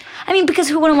 Oh, I mean, because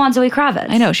who wouldn't want Zoe Kravitz?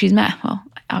 I know, she's mad. Well,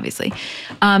 obviously.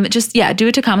 Do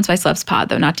it to Comments by Celebs Pod,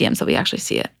 though, not DMs, so we actually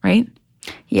see it, right?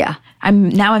 Yeah.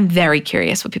 I'm very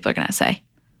curious what people are going to say.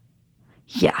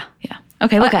 Yeah. Yeah.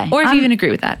 Okay. Or if you even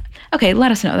agree with that. Okay,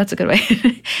 let us know. That's a good way.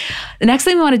 The next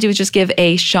thing we want to do is just give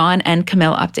a Sean and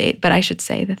Camille update, but I should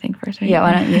say the thing first, right? Yeah,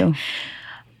 why don't you?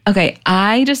 Okay,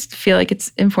 I just feel like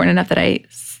it's important enough that I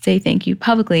say thank you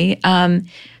publicly.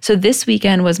 So this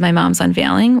weekend was my mom's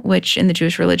unveiling, which in the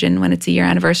Jewish religion, when it's a year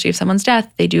anniversary of someone's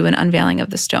death, they do an unveiling of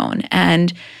the stone.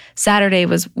 And Saturday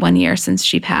was 1 year since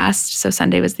she passed. So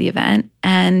Sunday was the event.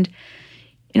 And,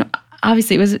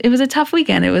 obviously it was a tough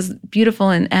weekend. It was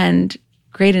beautiful and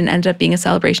great and ended up being a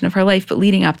celebration of her life. But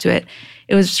leading up to it,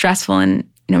 it was stressful. And,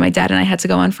 my dad and I had to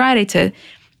go on Friday to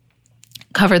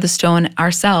cover the stone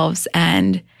ourselves.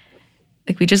 And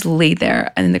we just laid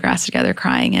there in the grass together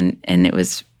crying. And it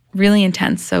was really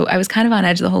intense. So I was kind of on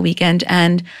edge the whole weekend.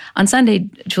 And on Sunday,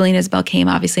 Julie and Isabel came,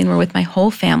 obviously, and we're with my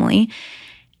whole family.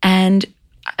 And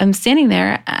I'm standing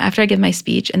there after I give my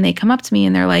speech, and they come up to me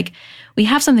and they're like, "We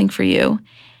have something for you."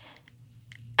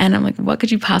 And I'm like, "What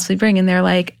could you possibly bring?" And they're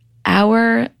like,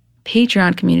 "Our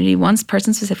Patreon community, one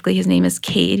person specifically, his name is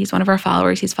Cade. He's one of our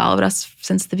followers. He's followed us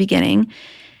since the beginning.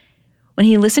 When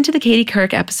he listened to the Katie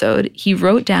Couric episode, he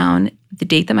wrote down the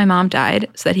date that my mom died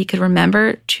so that he could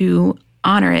remember to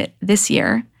honor it this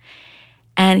year.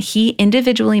 And he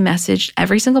individually messaged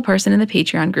every single person in the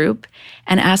Patreon group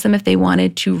and asked them if they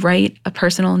wanted to write a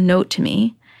personal note to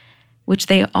me, which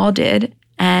they all did.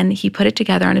 And he put it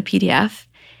together on a PDF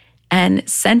and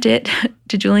sent it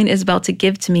to Julie and Isabel to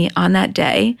give to me on that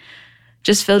day,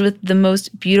 just filled with the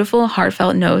most beautiful,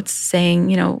 heartfelt notes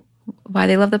saying, why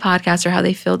they love the podcast or how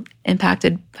they feel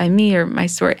impacted by me or my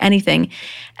story, anything.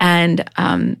 And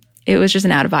it was just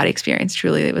an out-of-body experience,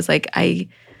 truly. It was like,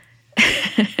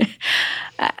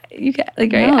 you get right.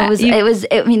 No,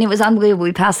 it was unbelievable.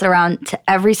 We passed it around to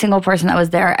every single person that was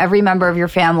there, every member of your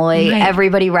family. Right.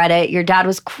 Everybody read it. Your dad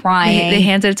was crying. They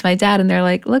handed it to my dad, and they're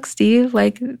like, "Look, Steve,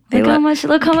 look how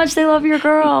much they love your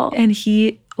girl." And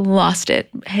he lost it.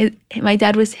 My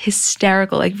dad was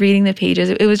hysterical, reading the pages.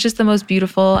 It was just the most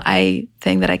beautiful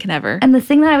thing that I can ever. And the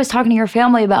thing that I was talking to your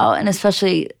family about, and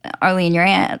especially Arlene, your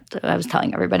aunt, I was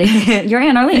telling everybody, your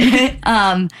aunt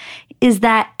Arlene, is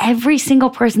that every single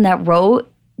person that wrote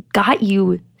got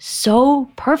you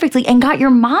so perfectly and got your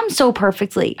mom so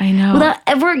perfectly. I know. Without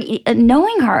ever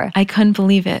knowing her. I couldn't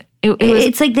believe it.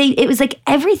 It was like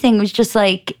everything was just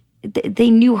like, they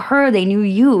knew her, they knew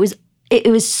you. It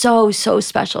was so, so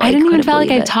special. I didn't even feel like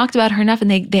I talked about her enough,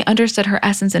 and they understood her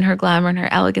essence and her glamour and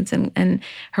her elegance and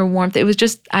her warmth. It was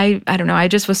just, I don't know, I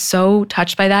just was so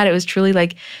touched by that. It was truly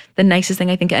the nicest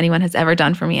thing I think anyone has ever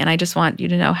done for me. And I just want you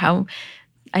to know how,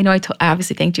 I know I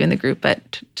obviously thanked you in the group,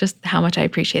 but just how much I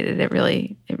appreciated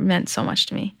it. It meant so much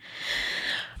to me.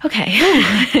 Okay,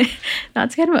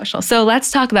 not to get emotional. So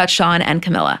let's talk about Sean and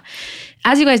Camilla.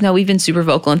 As you guys know, we've been super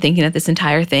vocal in thinking that this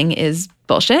entire thing is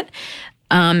bullshit.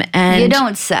 And you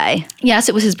don't say. Yes,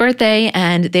 it was his birthday,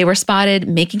 and they were spotted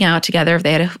making out together.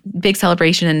 They had a big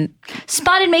celebration. And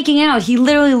spotted making out. He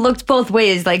literally looked both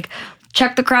ways,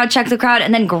 check the crowd,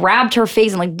 and then grabbed her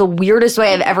face in the weirdest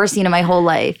way I've ever seen in my whole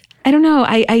life. I don't know.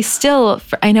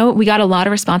 I know we got a lot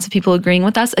of response of people agreeing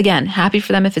with us. Again, happy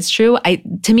for them if it's true.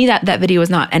 To me, that video was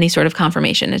not any sort of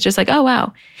confirmation. It's just oh,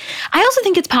 wow. I also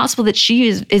think it's possible that she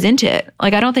is into it. I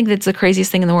don't think that's the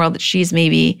craziest thing in the world that she's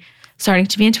maybe starting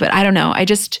to be into it. I don't know. I'm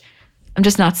just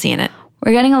not seeing it.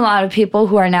 We're getting a lot of people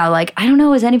who are now I don't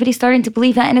know, is anybody starting to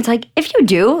believe that? And it's if you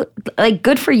do,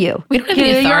 good for you. We don't have any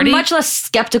authority. You're a much less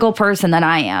skeptical person than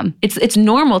I am. It's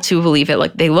normal to believe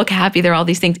it. They look happy. They're all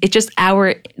these things. It's just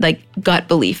our gut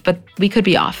belief, but we could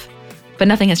be off. But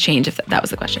nothing has changed if that was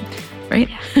the question, right?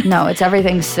 No, it's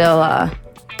everything still.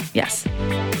 Yes.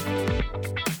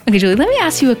 Okay, Julie, let me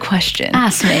ask you a question.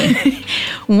 Ask me.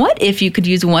 What if you could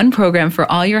use one program for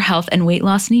all your health and weight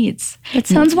loss needs? It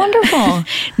sounds wonderful.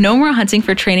 No more hunting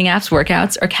for training apps,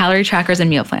 workouts, or calorie trackers and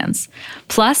meal plans.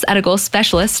 Plus, add a goal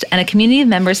specialist and a community of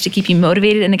members to keep you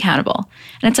motivated and accountable.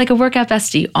 And it's like a workout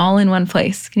bestie all in one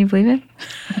place. Can you believe it?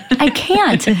 I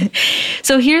can't.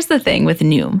 So here's the thing with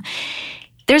Noom.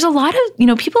 There's a lot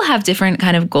of, people have different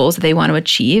kind of goals that they want to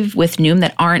achieve with Noom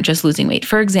that aren't just losing weight.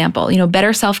 For example,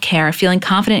 better self-care, feeling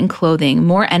confident in clothing,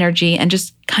 more energy, and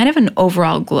just kind of an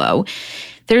overall glow.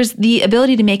 There's the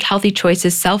ability to make healthy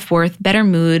choices, self-worth, better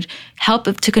mood, help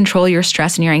to control your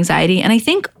stress and your anxiety. And I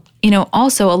think,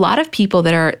 also a lot of people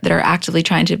that are actively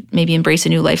trying to maybe embrace a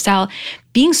new lifestyle,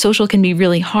 being social can be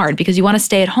really hard because you want to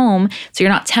stay at home so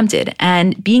you're not tempted.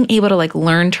 And being able to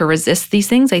learn to resist these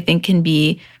things, I think can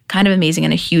be kind of amazing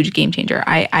and a huge game changer.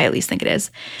 I at least think it is.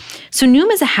 So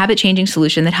Noom is a habit-changing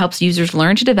solution that helps users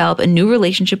learn to develop a new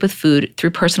relationship with food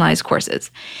through personalized courses.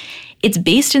 It's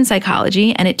based in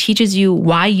psychology, and it teaches you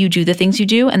why you do the things you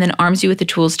do and then arms you with the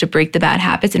tools to break the bad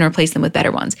habits and replace them with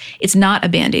better ones. It's not a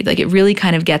Band-Aid. It really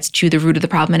kind of gets to the root of the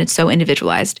problem, and it's so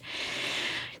individualized.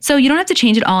 So you don't have to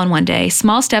change it all in one day.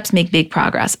 Small steps make big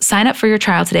progress. Sign up for your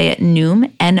trial today at Noom,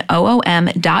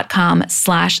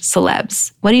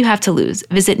 Noom.com/celebs. What do you have to lose?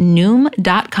 Visit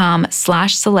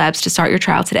Noom.com/celebs to start your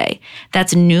trial today.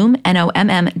 That's Noom,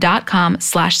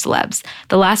 Nomm.com/celebs.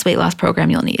 The last weight loss program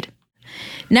you'll need.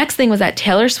 Next thing was that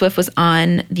Taylor Swift was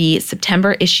on the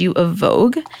September issue of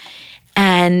Vogue.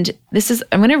 And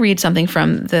I'm going to read something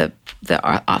from the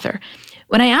author.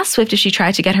 When I asked Swift if she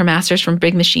tried to get her master's from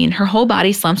Big Machine, her whole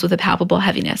body slumps with a palpable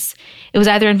heaviness. It was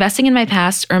either investing in my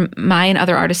past or my and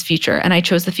other artists' future, and I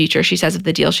chose the future, she says, of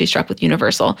the deal she struck with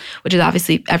Universal, which is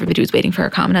obviously everybody was waiting for her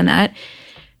comment on that.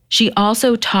 She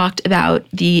also talked about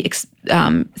the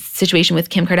situation with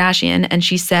Kim Kardashian, and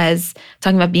she says,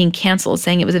 talking about being canceled,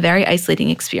 saying it was a very isolating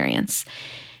experience.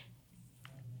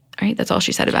 All right, that's all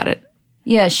she said about it.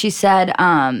 Yeah, she said,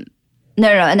 no.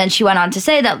 And then she went on to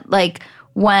say that, like,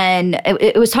 when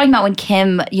it was talking about when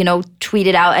Kim,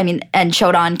 tweeted out, and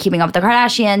showed on Keeping Up with the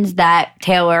Kardashians that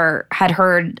Taylor had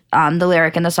heard the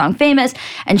lyric in the song Famous,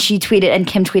 and Kim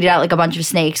tweeted out like a bunch of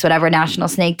snakes, whatever, National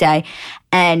Snake Day.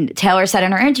 And Taylor said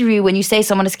in her interview, when you say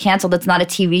someone is canceled, it's not a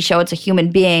TV show, it's a human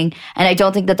being. And I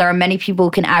don't think that there are many people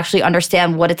who can actually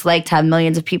understand what it's like to have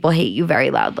millions of people hate you very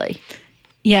loudly.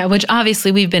 Yeah, which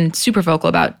obviously we've been super vocal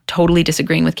about totally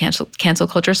disagreeing with cancel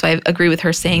culture. So I agree with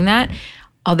her saying that.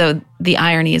 Although the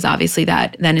irony is obviously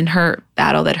that then in her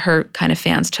battle that her kind of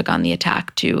fans took on the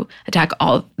attack to attack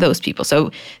all those people. So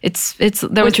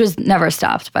which was never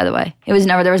stopped, by the way. There was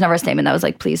never a statement that was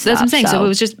like, please stop. That's what I'm saying. So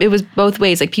it was both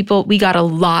ways. Like we got a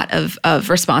lot of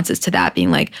responses to that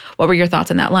being like, what were your thoughts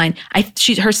on that line?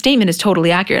 Her statement is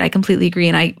totally accurate. I completely agree.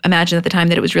 And I imagine at the time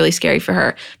that it was really scary for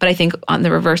her. But I think on the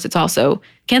reverse, it's also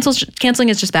canceling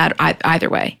is just bad either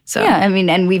way. So yeah,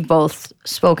 and we've both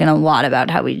spoken a lot about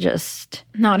how we just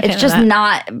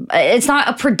it's not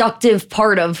a productive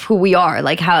part of who we are.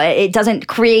 Like how it doesn't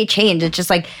create change. It's just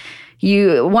like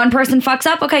one person fucks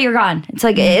up, okay, you're gone. It's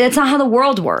like it's not how the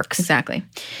world works. Exactly.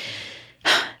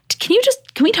 Can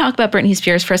we talk about Britney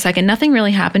Spears for a second? Nothing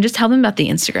really happened. Just tell them about the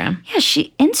Instagram. Yeah,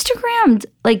 she Instagrammed,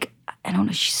 like, I don't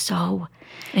know, she's so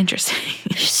interesting.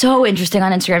 She's so interesting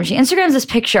on Instagram. She Instagrams this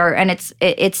picture and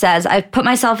it says, I've put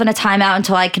myself in a timeout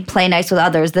until I can play nice with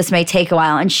others. This may take a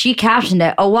while. And she captioned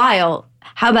it, a while.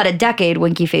 How about a decade,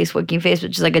 winky face, which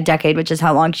is like a decade, which is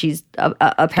how long she's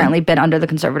apparently been under the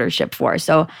conservatorship for.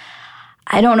 So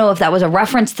I don't know if that was a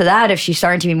reference to that, if she's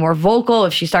starting to be more vocal,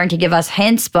 if she's starting to give us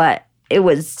hints, but it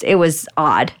was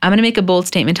odd. I'm going to make a bold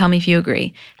statement. Tell me if you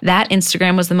agree. That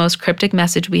Instagram was the most cryptic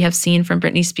message we have seen from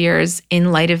Britney Spears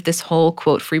in light of this whole,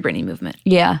 quote, Free Britney movement.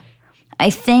 Yeah. I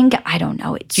don't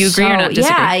know. Do you agree or not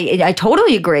disagree? Yeah, I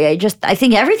totally agree. I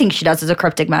think everything she does is a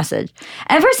cryptic message.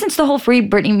 Ever since the whole Free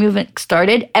Britney movement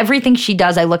started, everything she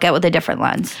does I look at with a different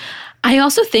lens. I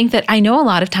also think that I know a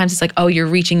lot of times it's like, oh, you're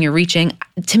reaching.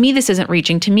 To me, this isn't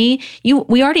reaching. To me,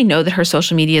 we already know that her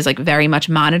social media is like very much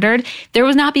monitored. There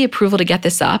would not be approval to get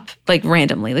this up like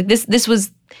randomly. Like this was,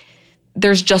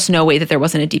 there's just no way that there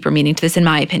wasn't a deeper meaning to this, in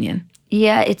my opinion.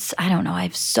 Yeah, I don't know. I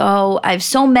have so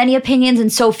many opinions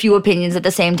and so few opinions at the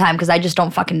same time because I just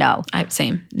don't fucking know.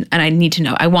 Same. And I need to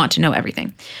know. I want to know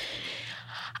everything.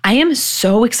 I am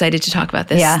so excited to talk about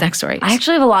this next story. I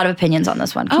actually have a lot of opinions on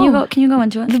this one. Can you go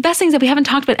into it? The best thing is that we haven't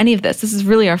talked about any of this. This is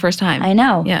really our first time. I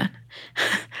know. Yeah.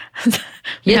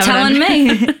 You're telling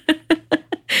me.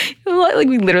 Like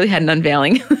we literally had an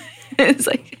unveiling. It's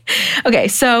like, okay,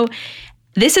 so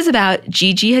this is about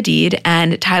Gigi Hadid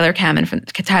and Tyler Cameron from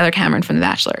The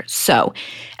Bachelor. So,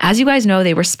 as you guys know,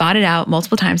 they were spotted out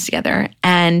multiple times together.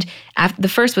 And the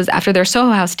first was after their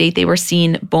Soho House date, they were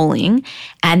seen bowling.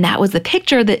 And that was the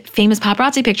picture, the famous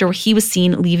paparazzi picture where he was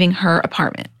seen leaving her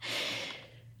apartment.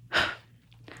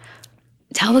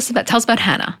 Tell us about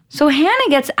Hannah. So Hannah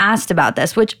gets asked about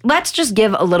this, which let's just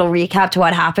give a little recap to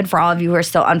what happened for all of you who are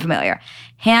still unfamiliar.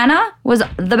 Hannah was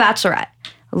the Bachelorette.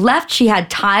 Left, she had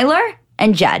Tyler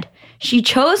and Jed. She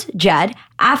chose Jed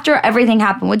after everything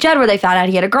happened with Jed, where they found out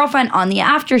he had a girlfriend. On the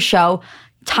after show,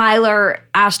 Tyler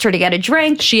asked her to get a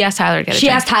drink. She asked Tyler to get a drink. She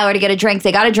asked Tyler to get a drink.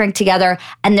 They got a drink together,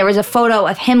 and there was a photo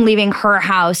of him leaving her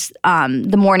house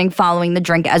the morning following the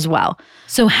drink as well.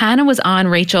 So Hannah was on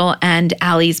Rachel and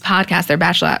Allie's podcast, their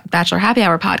Bachelor Happy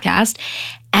Hour podcast,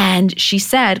 and she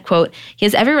said, quote, he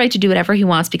has every right to do whatever he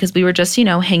wants because we were just,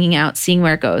 hanging out, seeing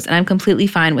where it goes, and I'm completely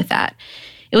fine with that.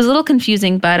 It was a little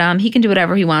confusing, but he can do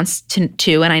whatever he wants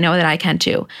to, and I know that I can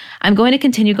too. I'm going to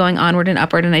continue going onward and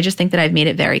upward, and I just think that I've made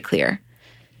it very clear.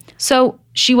 So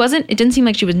it didn't seem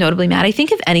like she was notably mad. I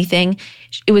think if anything,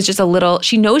 it was just a little,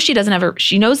 she knows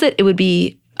that it would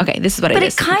be, okay, this is what it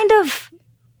is. But it kind of,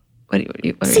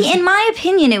 what see, in my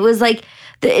opinion, it was like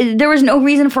There was no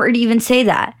reason for her to even say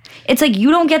that. It's like, you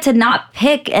don't get to not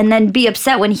pick and then be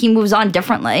upset when he moves on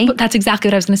differently. But that's exactly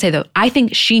what I was going to say, though. I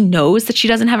think she knows that she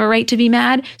doesn't have a right to be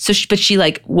mad. But she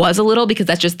like was a little, because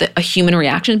that's just a human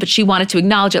reaction. But she wanted to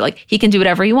acknowledge it. Like, he can do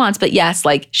whatever he wants. But yes,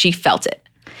 like, she felt it.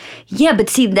 Yeah, but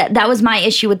see, that was my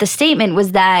issue with the statement,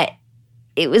 was that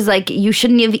it was like, you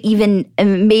shouldn't have even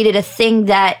made it a thing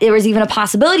that there was even a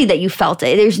possibility that you felt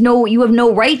it. You have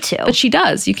no right to. But she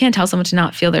does. You can't tell someone to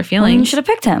not feel their feelings. You should have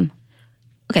picked him.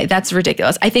 Okay, that's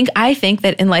ridiculous. I think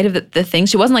that in light of the thing,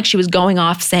 she wasn't like she was going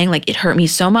off saying like, it hurt me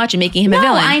so much and making him a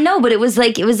villain. No, I know, but it was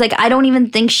like I don't even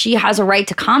think she has a right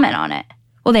to comment on it.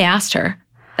 Well, they asked her.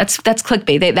 That's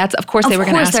clickbait. Of course they were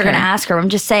going to ask her. Of course they're going to ask her. I'm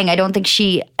just saying, I don't think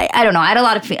I don't know. I had a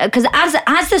lot of, because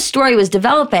as the story was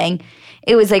developing,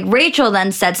 it was like Rachel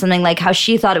then said something like how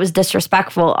she thought it was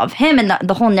disrespectful of him, and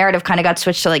the whole narrative kind of got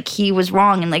switched to like he was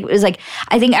wrong, and like it was like,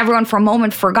 I think everyone for a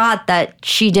moment forgot that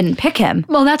she didn't pick him.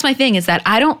 Well, that's my thing, is that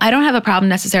I don't have a problem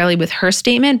necessarily with her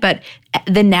statement, but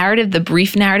the narrative, the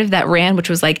brief narrative that ran, which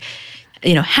was like,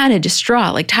 you know, Hannah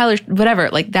distraught, like Tyler, whatever,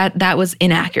 like that was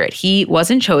inaccurate. He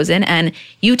wasn't chosen. And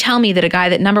you tell me that a guy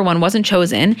that, number one, wasn't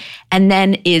chosen and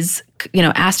then is, you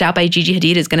know, asked out by Gigi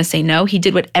Hadid is going to say no. He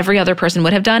did what every other person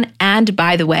would have done. And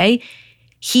by the way,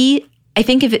 I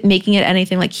think if making it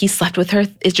anything like he slept with her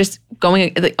is just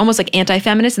going like, almost like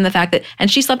anti-feminist in the fact that, and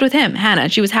she slept with him, Hannah,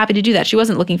 and she was happy to do that. She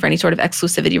wasn't looking for any sort of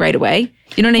exclusivity right away.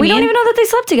 You know what I mean? We don't even know that they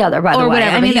slept together, by the way. Or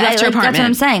whatever, I mean, he left her apartment. That's what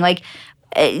I'm saying. Like,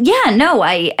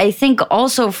 I think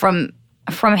also from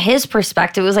his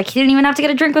perspective, it was like he didn't even have to get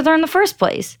a drink with her in the first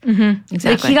place. Mm-hmm,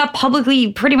 exactly. Like, he got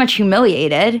publicly pretty much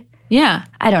humiliated. Yeah.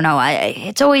 I don't know.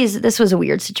 This was a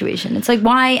weird situation. It's like,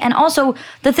 why? And also,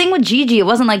 the thing with Gigi, it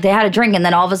wasn't like they had a drink and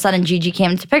then all of a sudden Gigi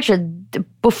came into the picture.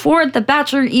 Before the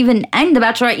Bachelorette even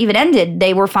ended,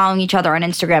 they were following each other on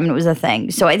Instagram and it was a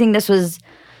thing. So I think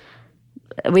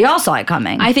we all saw it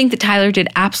coming. I think that Tyler did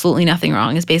absolutely nothing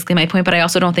wrong is basically my point, but I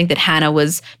also don't think that Hannah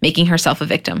was making herself a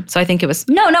victim. So I think it was...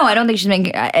 No, I don't think she's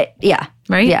making... yeah.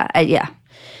 Right? Yeah, yeah.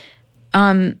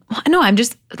 No, I'm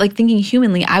just like thinking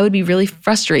humanly, I would be really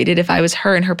frustrated if I was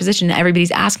her in her position and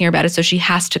everybody's asking her about it, so she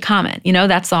has to comment. You know,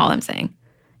 that's all I'm saying.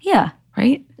 Yeah.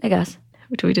 Right? I guess.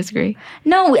 Do we disagree?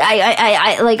 No,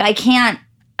 I can't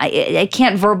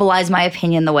verbalize my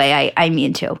opinion the way I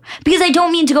mean to. Because I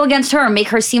don't mean to go against her and make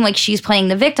her seem like she's playing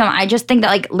the victim. I just think that,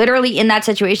 like, literally in that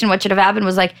situation, what should have happened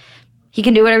was, like, he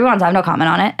can do whatever he wants. I have no comment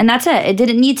on it. And that's it. It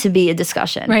didn't need to be a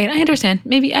discussion. Right. I understand.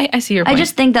 Maybe I see your point. I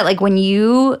just think that, like, when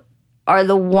you are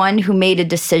the one who made a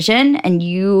decision and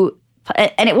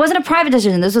it wasn't a private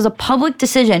decision. This was a public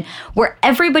decision where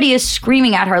everybody is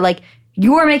screaming at her, like,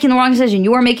 you are making the wrong decision.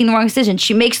 You are making the wrong decision.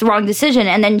 She makes the wrong decision.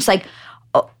 And then it's like,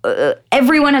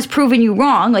 everyone has proven you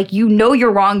wrong. Like, you know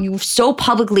you're wrong. You've so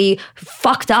publicly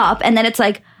fucked up. And then it's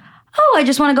like, oh, I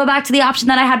just want to go back to the option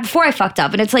that I had before I fucked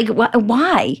up. And it's like,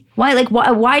 why?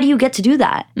 Why do you get to do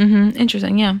that? Mm-hmm.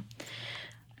 Interesting, yeah.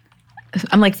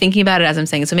 I'm like thinking about it as I'm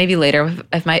saying it. So maybe later,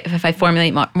 if I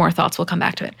formulate more thoughts, we'll come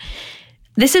back to it.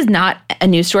 This is not a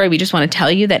news story. We just want to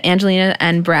tell you that Angelina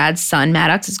and Brad's son,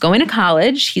 Maddox, is going to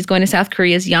college. He's going to South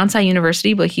Korea's Yonsei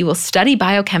University, where he will study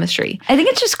biochemistry. I think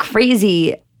it's just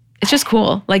crazy. It's just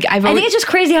cool. Like I think it's just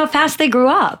crazy how fast they grew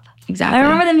up. Exactly. I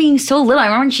remember them being so little. I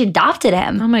remember when she adopted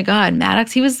him. Oh my God,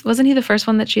 Maddox. Wasn't he the first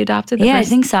one that she adopted? I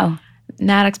think so.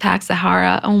 Maddox Pax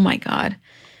Zahara. Oh my God.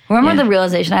 Remember the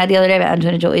realization I had the other day about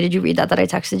Angelina Jolie? Did you read that I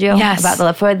texted you? Yes. About the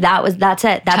left foot? That's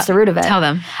it. That's the root of it. Tell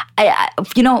them. We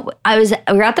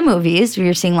were at the movies. We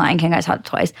were seeing Lion King. I saw it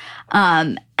twice.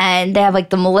 And they have like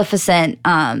the Maleficent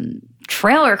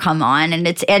trailer come on, and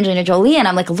it's Angelina Jolie, and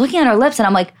I'm like looking at her lips, and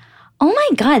I'm like, oh my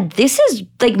God, this is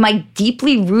like my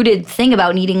deeply rooted thing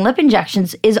about needing lip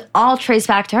injections is all traced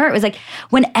back to her. It was like,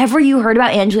 whenever you heard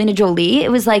about Angelina Jolie,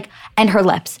 it was like, and her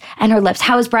lips.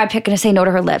 How is Brad Pitt going to say no to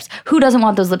her lips? Who doesn't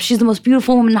want those lips? She's the most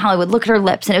beautiful woman in Hollywood. Look at her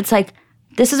lips. And it's like,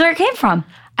 this is where it came from.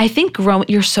 I think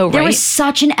you're so right. There was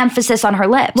such an emphasis on her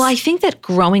lips. Well, I think that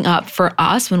growing up for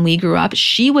us, when we grew up,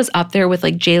 she was up there with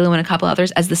like J.Lo and a couple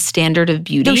others as the standard of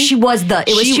beauty. No, she was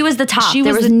the top.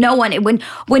 There was no one. When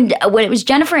it was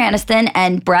Jennifer Aniston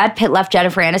and Brad Pitt left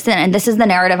Jennifer Aniston, and this is the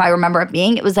narrative I remember it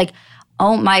being, it was like,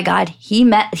 oh my God, he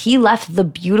left the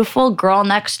beautiful girl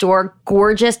next door,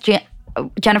 gorgeous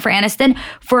Jennifer Aniston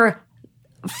for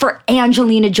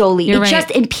Angelina Jolie. You're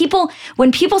right. And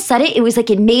when people said it was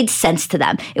like it made sense to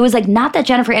them. It was like, not that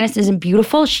Jennifer Aniston isn't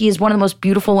beautiful. She is one of the most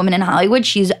beautiful women in Hollywood.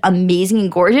 She's amazing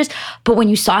and gorgeous. But when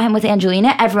you saw him with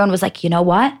Angelina, everyone was like, you know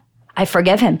what? I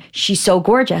forgive him. She's so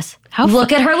gorgeous.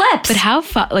 Look at her lips. But how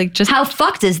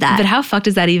fucked is that? But how fucked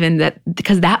is that even?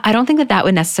 Because I don't think that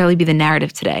would necessarily be the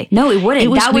narrative today. No, it wouldn't.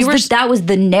 That was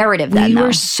the narrative then. We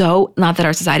were so, not that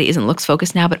our society isn't looks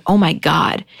focused now, but oh my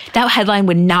God, that headline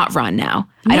would not run now.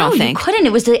 I don't think. You couldn't.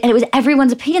 It was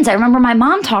everyone's opinions. I remember my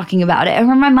mom talking about it. I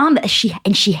remember my mom, she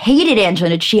hated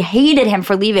Angelina. She hated him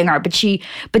for leaving her, but she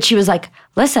was like,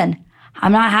 listen,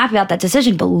 I'm not happy about that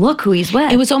decision, but look who he's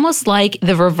with. It was almost like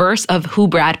the reverse of who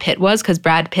Brad Pitt was, because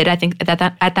Brad Pitt, I think at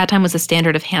that time was the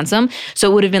standard of handsome. So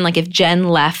it would have been like if Jen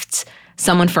left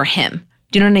someone for him.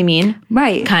 Do you know what I mean?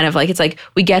 Right. Kind of like, it's like,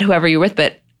 we get whoever you're with,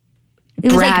 but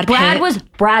Brad was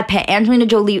Brad Pitt, Angelina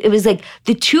Jolie. It was like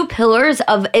the two pillars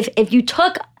of, if you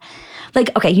took,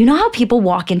 like, okay, you know how people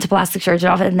walk into plastic surgery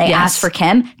office and they ask for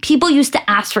Kim? People used to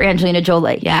ask for Angelina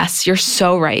Jolie. Yes, you're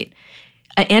so right.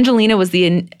 Angelina was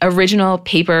the original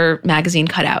paper magazine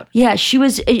cutout. Yeah, she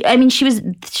was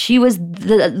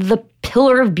the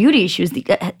pillar of beauty. She was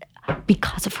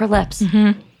because of her lips.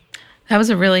 Mm-hmm. That was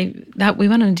we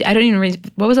went on, I don't even read,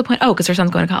 what was the point? Oh, because her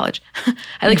son's going to college.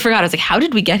 I forgot. I was like, how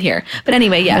did we get here? But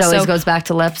anyway, yeah. It always goes back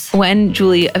to lips. When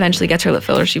Julie eventually gets her lip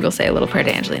filler, she will say a little prayer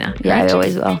to Angelina. Yeah, I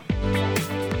always will.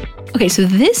 Okay, so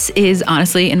this is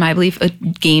honestly, in my belief, a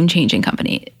game-changing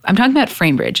company. I'm talking about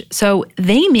Framebridge. So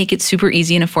they make it super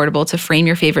easy and affordable to frame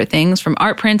your favorite things, from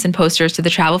art prints and posters to the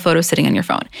travel photos sitting on your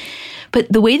phone. But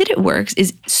the way that it works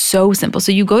is so simple.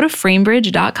 So you go to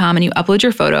framebridge.com and you upload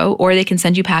your photo, or they can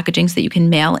send you packaging so that you can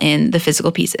mail in the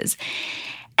physical pieces.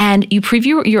 And you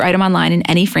preview your item online in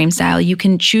any frame style. You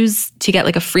can choose to get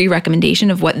like a free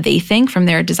recommendation of what they think from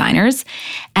their designers.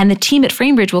 And the team at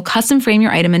Framebridge will custom frame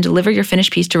your item and deliver your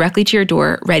finished piece directly to your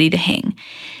door, ready to hang.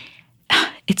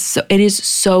 It is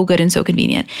so good and so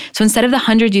convenient. So instead of the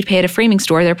 $100 you'd pay at a framing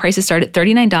store, their prices start at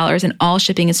 $39 and all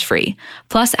shipping is free.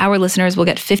 Plus, our listeners will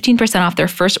get 15% off their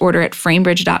first order at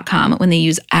framebridge.com when they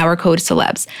use our code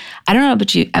celebs. I don't know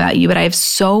about you, but I have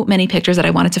so many pictures that I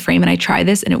wanted to frame, and I tried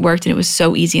this and it worked and it was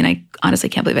so easy, and I honestly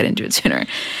can't believe I didn't do it sooner.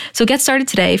 So get started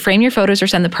today. Frame your photos or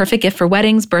send the perfect gift for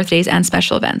weddings, birthdays, and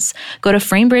special events. Go to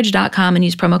framebridge.com and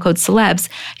use promo code celebs.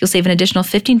 You'll save an additional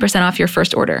 15% off your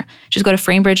first order. Just go to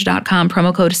framebridge.com,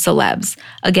 promo code celebs.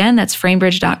 Again, that's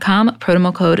framebridge.com,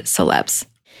 promo code celebs.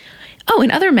 Oh, in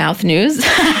other mouth news.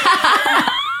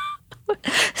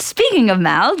 Speaking of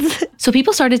mouths. So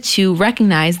people started to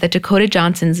recognize that Dakota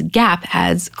Johnson's Gap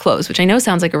has closed, which I know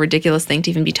sounds like a ridiculous thing to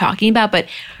even be talking about, but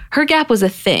her Gap was a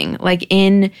thing. Like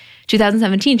in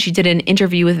 2017, she did an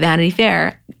interview with Vanity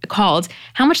Fair called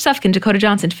 "How Much Stuff Can Dakota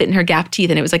Johnson Fit in Her Gap Teeth?"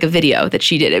 And it was like a video that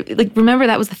she did. Remember,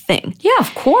 that was the thing. Yeah,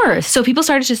 of course. So people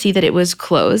started to see that it was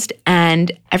closed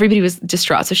and everybody was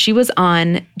distraught. So she was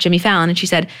on Jimmy Fallon and she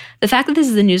said, "The fact that this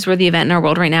is a newsworthy event in our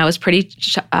world right now is pretty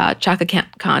Chaka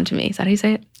Khan to me." Is that how you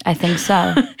say it? I think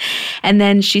so. And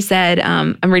then she said,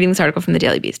 I'm reading this article from the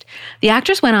Daily Beast. The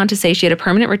actress went on to say she had a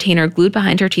permanent retainer glued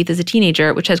behind her teeth as a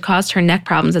teenager, which has caused her neck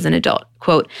problems as an adult.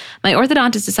 Quote, "My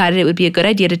orthodontist decided it would be a good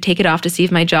idea to take it off to see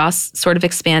if my jaw sort of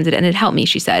expanded, and it helped me,"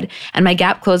 she said. "And my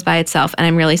gap closed by itself, and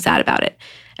I'm really sad about it."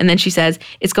 And then she says,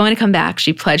 "It's going to come back,"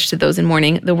 she pledged to those in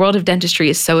mourning. "The world of dentistry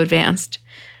is so advanced."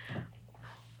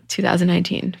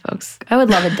 2019, folks. I would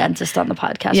love a dentist on the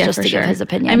podcast just to give his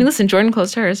opinion. I mean, listen, Jordan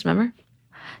closed hers, remember?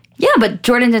 Yeah, but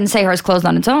Jordan didn't say hers closed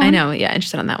on its own. I know, yeah,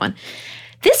 interested on that one.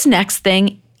 This next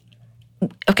thing,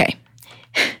 okay.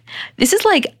 This is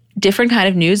like different kind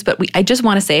of news, but I just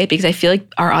want to say it because I feel like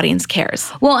our audience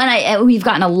cares. Well, and we've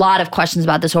gotten a lot of questions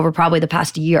about this over probably the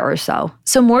past year or so.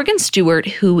 So Morgan Stewart,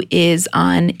 who is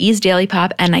on E's Daily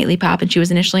Pop and Nightly Pop, and she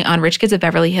was initially on Rich Kids of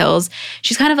Beverly Hills.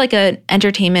 She's kind of like an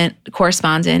entertainment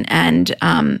correspondent, and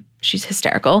she's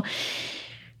hysterical.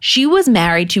 She was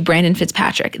married to Brandon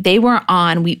Fitzpatrick. They were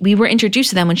on, we were introduced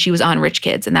to them when she was on Rich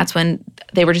Kids, and that's when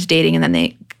they were just dating, and then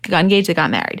they got engaged, they got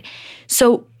married.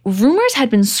 So rumors had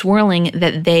been swirling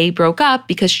that they broke up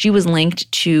because she was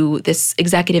linked to this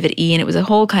executive at E, and it was a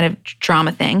whole kind of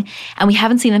drama thing. And we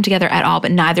haven't seen them together at all,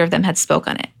 but neither of them had spoke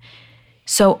on it.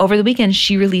 So over the weekend,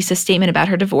 she released a statement about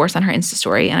her divorce on her Insta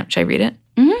story. And should I read it?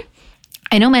 Mm-hmm.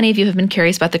 "I know many of you have been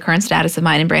curious about the current status of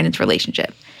mine and Brandon's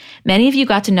relationship. Many of you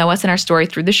got to know us and our story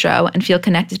through the show and feel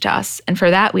connected to us, and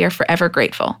for that, we are forever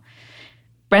grateful.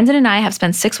 Brendan and I have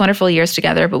spent 6 wonderful years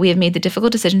together, but we have made the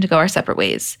difficult decision to go our separate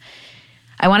ways.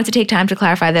 I wanted to take time to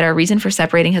clarify that our reason for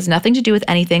separating has nothing to do with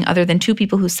anything other than 2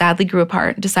 people who sadly grew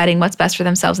apart, deciding what's best for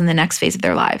themselves in the next phase of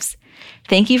their lives.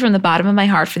 Thank you from the bottom of my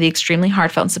heart for the extremely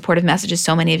heartfelt and supportive messages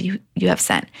so many of you have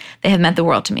sent. They have meant the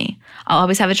world to me. I'll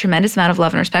always have a tremendous amount of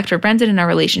love and respect for Brendan and our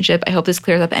relationship. I hope this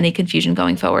clears up any confusion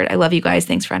going forward. I love you guys.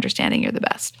 Thanks for understanding. You're the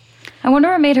best." I wonder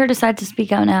what made her decide to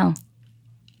speak out now.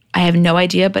 I have no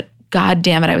idea, but God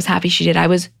damn it, I was happy she did. I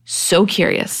was so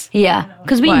curious. Yeah,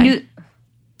 because we Why? knew.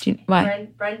 Why?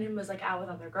 Brendan was like out with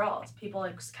other girls. People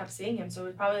like kept seeing him, so it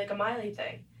was probably like a Miley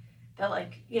thing. That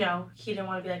like, you know, he didn't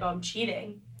want to be like, oh, I'm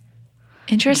cheating.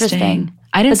 Interesting.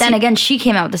 I didn't. But then again, she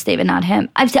came out with the statement, not him.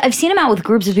 I've seen him out with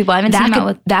groups of people. I haven't seen him out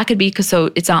with. That could be because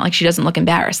so it's not like she doesn't look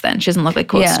embarrassed. Then she doesn't look like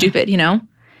quote stupid. You know.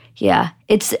 Yeah,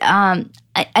 it's. I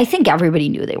think everybody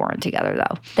knew they weren't together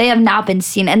though. They have not been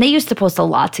seen, and they used to post a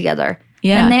lot together.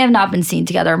 Yeah, and they have not been seen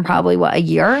together in probably a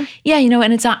year. Yeah, you know,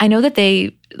 and it's not. I know that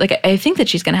they like. I think that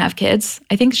she's going to have kids.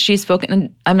 I think she's spoken.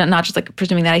 And I'm not just like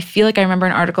presuming that. I feel like I remember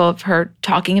an article of her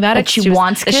talking about it. She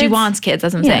wants kids. She wants kids.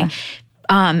 That's what I'm saying.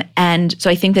 And so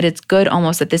I think that it's good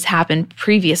almost that this happened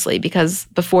previously because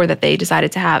before that they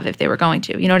decided to have if they were going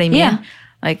to. You know what I mean? Yeah.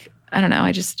 Like I don't know.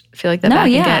 I just feel like that. No, back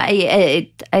and yeah.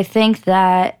 I think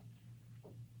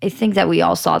that we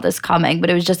all saw this coming, but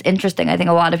it was just interesting. I think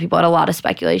a lot of people had a lot of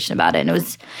speculation about it, and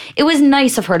it was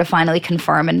nice of her to finally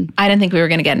confirm. And I didn't think we were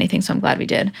going to get anything, so I'm glad we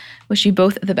did. Wish you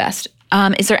both the best.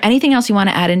 Is there anything else you want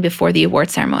to add in before the award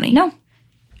ceremony? No.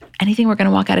 Anything we're going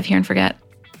to walk out of here and forget?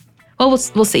 Well,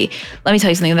 we'll see. Let me tell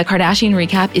you something. The Kardashian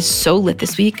recap is so lit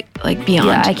this week, like beyond.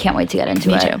 Yeah, I can't wait to get into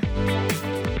it. Me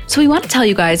too. So we want to tell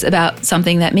you guys about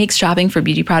something that makes shopping for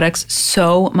beauty products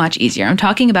so much easier. I'm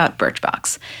talking about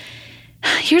Birchbox.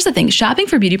 Here's the thing. Shopping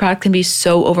for beauty products can be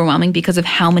so overwhelming because of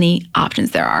how many options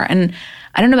there are. And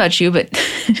I don't know about you, but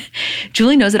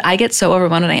Julie knows that I get so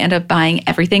overwhelmed and I end up buying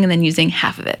everything and then using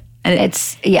half of it. And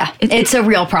it's a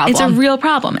real problem. It's a real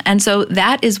problem. And so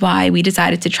that is why we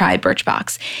decided to try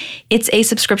Birchbox. It's a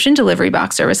subscription delivery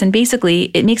box service, and basically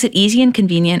it makes it easy and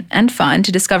convenient and fun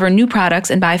to discover new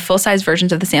products and buy full-size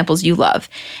versions of the samples you love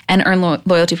and earn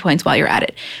loyalty points while you're at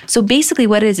it. So basically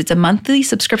what it is, it's a monthly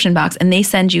subscription box, and they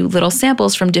send you little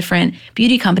samples from different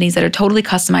beauty companies that are totally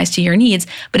customized to your needs,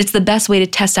 but it's the best way to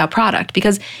test out product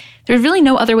because there's really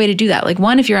no other way to do that. Like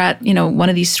one, if you're at, one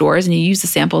of these stores and you use the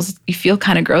samples, you feel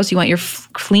kind of gross. You want your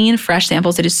clean, fresh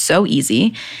samples. It is so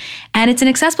easy. And it's an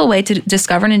accessible way to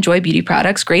discover and enjoy beauty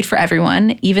products, great for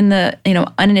everyone, even the,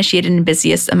 uninitiated and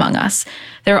busiest among us.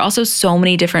 There are also so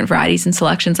many different varieties and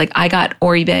selections. Like I got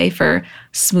Oribe for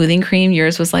smoothing cream.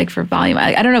 Yours was like for volume.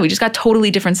 I don't know. We just got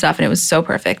totally different stuff and it was so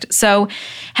perfect. So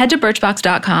head to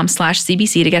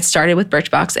birchbox.com/CBC to get started with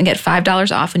Birchbox and get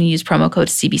 $5 off when you use promo code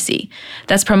CBC.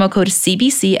 That's promo code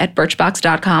CBC at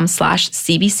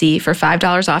birchbox.com/CBC for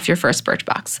 $5 off your first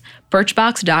Birchbox.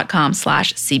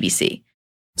 Birchbox.com/CBC.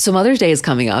 So Mother's Day is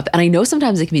coming up, and I know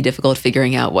sometimes it can be difficult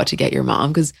figuring out what to get your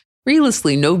mom because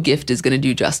realistically, no gift is going to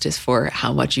do justice for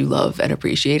how much you love and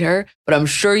appreciate her. But I'm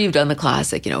sure you've done the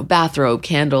classic, bathrobe,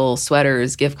 candle,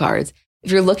 sweaters, gift cards.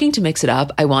 If you're looking to mix it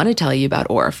up, I want to tell you about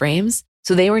Aura Frames.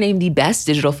 So they were named the best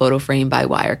digital photo frame by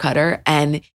Wirecutter.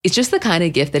 And it's just the kind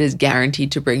of gift that is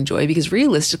guaranteed to bring joy because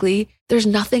realistically, there's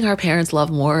nothing our parents love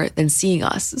more than seeing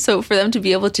us. So for them to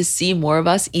be able to see more of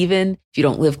us, even if you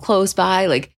don't live close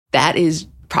by, that is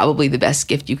probably the best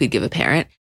gift you could give a parent.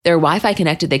 They're Wi-Fi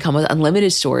connected. They come with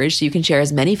unlimited storage, so you can share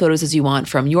as many photos as you want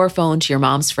from your phone to your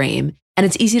mom's frame. And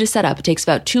it's easy to set up. It takes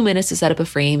about 2 minutes to set up a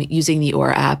frame using the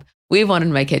Aura app. We have one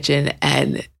in my kitchen,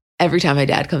 and every time my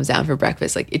dad comes down for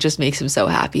breakfast, it just makes him so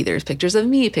happy. There's pictures of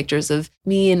me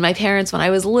and my parents when I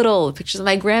was little, pictures of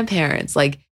my grandparents.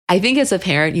 I think as a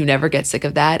parent, you never get sick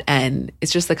of that. And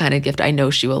it's just the kind of gift I know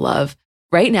she will love.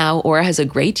 Right now, Aura has a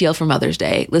great deal for Mother's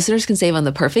Day. Listeners can save on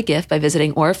the perfect gift by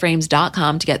visiting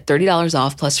auraframes.com to get $30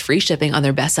 off plus free shipping on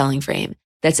their best-selling frame.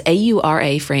 That's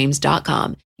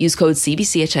AURAframes.com. Use code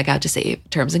CBC at checkout to save.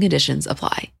 Terms and conditions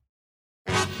apply.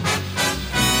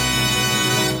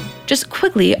 Just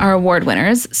quickly, our award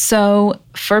winners. So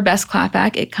for Best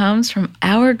Clapback, it comes from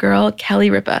our girl, Kelly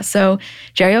Ripa. So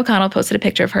Jerry O'Connell posted a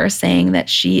picture of her saying that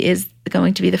she is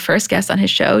going to be the first guest on his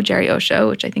show, Jerry O Show,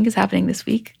 which I think is happening this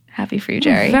week. Happy for you,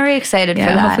 Jerry. I'm very excited for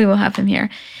that. Hopefully we'll have him here.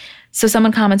 So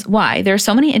someone comments, why? There are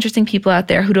so many interesting people out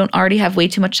there who don't already have way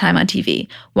too much time on TV.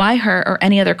 Why her or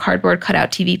any other cardboard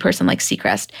cutout TV person like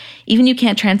Seacrest? Even you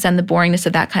can't transcend the boringness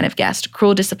of that kind of guest.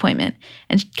 Cruel disappointment.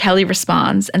 And Kelly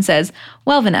responds and says,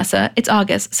 well, Vanessa, it's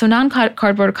August, so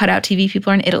non-cardboard cutout TV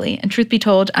people are in Italy. And truth be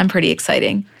told, I'm pretty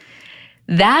exciting.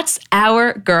 That's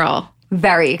our girl.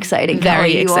 Very exciting,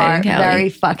 Kelly. You are very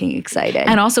fucking excited.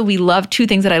 And also, we love two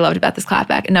things that I loved about this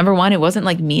clapback. Number one, it wasn't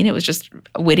mean. It was just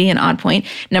witty and on point.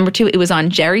 Number two, it was on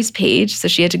Jerry's page, so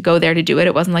she had to go there to do it.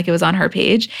 It wasn't like it was on her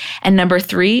page. And number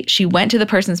three, she went to the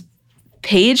person's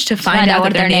page to find out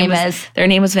what their name is. Their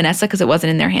name was Vanessa because it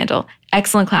wasn't in their handle.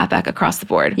 Excellent clapback across the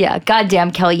board. Yeah,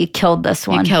 goddamn, Kelly, you killed this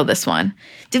one. You killed this one.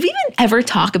 Did we even ever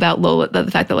talk about Lola, the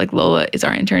fact that like Lola is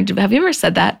our intern? Have you ever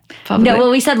said that publicly? No,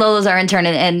 well, we said Lola's our intern,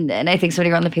 and I think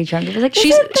somebody on the Patreon was like,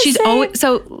 she's always,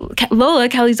 so Lola,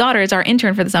 Kelly's daughter, is our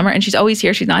intern for the summer, and she's always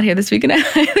here. She's not here this week, and I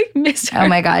like, miss her. Oh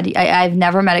my God, I've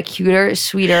never met a cuter,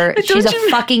 sweeter. She's a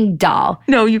fucking doll.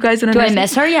 No, you guys don't understand. Do I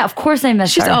miss her? Yeah, of course I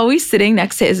miss her. She's always sitting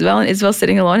next to Isabel, and Isabel's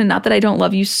sitting alone, and not that I don't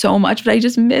love you so much, but I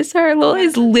just miss her. Lola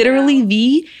is literally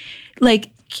the, like,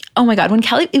 oh my God, when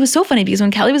Kelly, it was so funny because when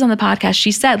Kelly was on the podcast,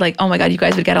 she said like, oh my God, you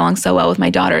guys would get along so well with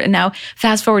my daughter. And now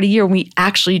fast forward a year, we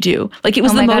actually do. Like it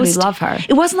was the most. God, we love her.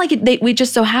 It wasn't like we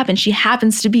just so happened. She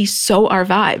happens to be so our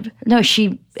vibe. No,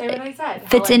 she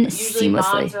fits in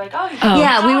seamlessly. Like,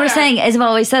 yeah, we were saying, Isabel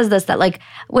always says this, that like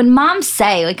when moms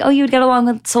say like, oh, you would get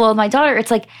along so well with my daughter,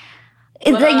 it's like,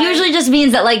 that usually just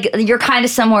means that like you're kind of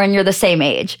somewhere and you're the same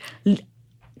age.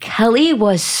 Kelly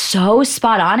was so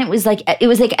spot on. It was like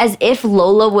as if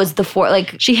Lola was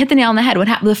she hit the nail on the head. What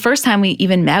happened the first time we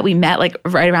even met? We met like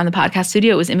right around the podcast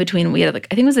studio. It was in between. We had like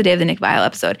I think it was the day of the Nick Viall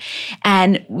episode,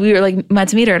 and we were like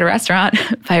meant to meet her at a restaurant.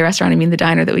 By a restaurant, I mean the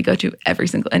diner that we go to every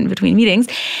single in between meetings.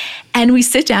 And we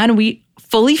sit down and we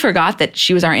fully forgot that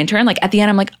she was our intern. Like at the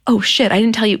end, I'm like, oh shit, I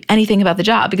didn't tell you anything about the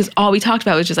job because all we talked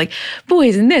about was just like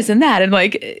boys and this and that and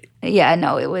like. Yeah,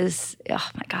 no, it was. Oh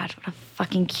my God, what a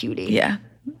fucking cutie. Yeah.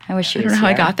 I wish she was I don't know how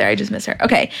I got there. I just miss her.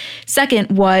 Okay. Second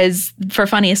was, for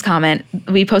funniest comment,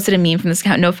 we posted a meme from this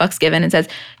account, No Fucks Given. It says,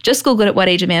 just Googled at what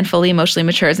age a man fully emotionally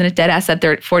matures, and it dead ass said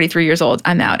they're 43 years old.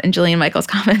 I'm out. And Jillian Michaels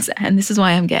comments, and this is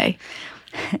why I'm gay.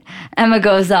 Emma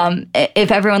goes,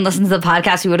 if everyone listens to the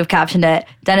podcast, we would have captioned it,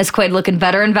 Dennis Quaid looking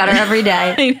better and better every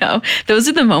day. I know. Those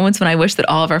are the moments when I wish that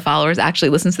all of our followers actually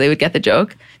listen so they would get the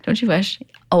joke. Don't you wish?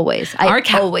 Always.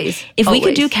 Always. If we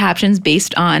could do captions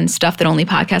based on stuff that only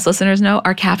podcast listeners know,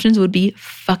 our captions would be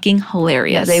fucking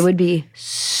hilarious. Yeah, they would be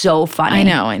so funny.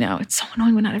 I know. It's so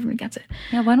annoying when not everyone gets it.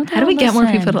 Yeah, why don't they How do we get more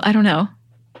people? I don't know.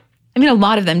 I mean, a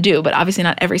lot of them do, but obviously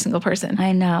not every single person.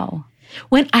 I know.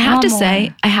 When I have to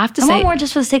say, I want more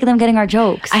just for the sake of them getting our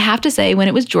jokes. I have to say, when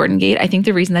it was Jordan Gate, I think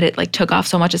the reason that it like took off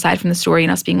so much, aside from the story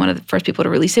and us being one of the first people to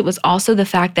release it, was also the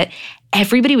fact that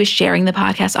everybody was sharing the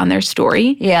podcast on their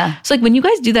story. Yeah. So like when you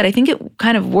guys do that, I think it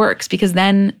kind of works because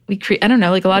then we create. I don't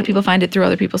know, like a lot of people find it through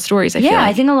other people's stories. I feel like.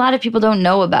 I think a lot of people don't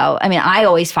know about. I mean, I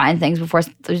always find things before,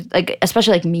 like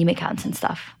especially like meme accounts and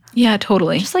stuff. Yeah,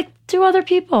 totally. Just like through other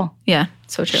people. Yeah,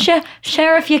 so true.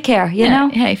 Share if you care. You know.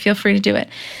 Hey, feel free to do it.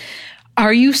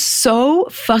 Are you so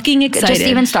fucking excited? Just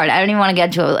even start. I don't even want to get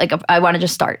into it. Like, I want to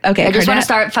just start. Okay. I just want to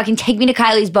start. Fucking take me to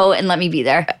Kylie's boat and let me be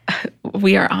there.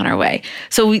 We are on our way.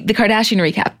 So the Kardashian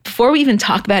recap. Before we even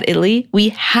talk about Italy, we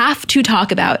have to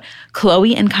talk about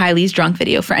Khloe and Kylie's drunk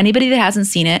video. For anybody that hasn't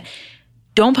seen it,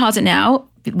 don't pause it now.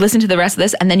 Listen to the rest of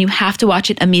this, and then you have to watch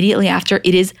it immediately after.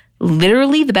 It is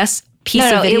literally the best piece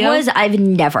of video. It was, I've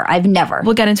never.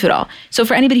 We'll get into it all. So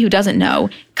for anybody who doesn't know,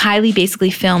 Kylie basically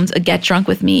filmed a Get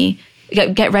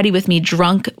Ready With Me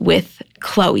drunk with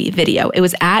Khloe video. It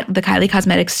was at the Kylie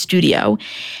Cosmetics studio,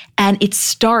 and it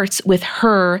starts with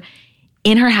her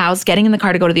in her house, getting in the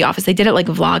car to go to the office. They did it like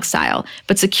vlog style,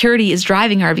 but security is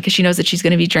driving her because she knows that she's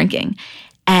going to be drinking.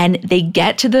 And they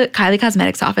get to the Kylie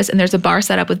Cosmetics office, and there's a bar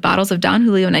set up with bottles of Don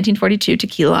Julio 1942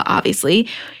 tequila, obviously,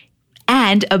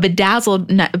 and a bedazzled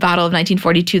bottle of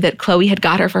 1942 that Khloe had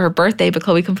got her for her birthday, but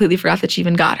Khloe completely forgot that she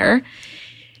even got her.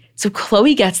 So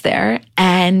Khloe gets there,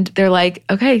 and they're like,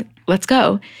 okay, let's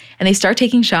go. And they start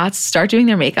taking shots, start doing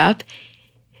their makeup.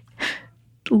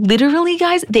 Literally,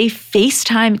 guys, they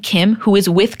FaceTime Kim, who is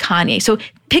with Kanye. So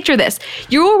picture this.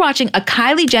 You're watching a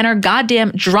Kylie Jenner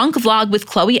goddamn drunk vlog with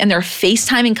Khloe, and they're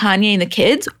FaceTiming Kanye and the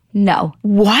kids? No.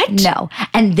 What? No.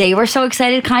 And they were so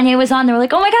excited Kanye was on. They were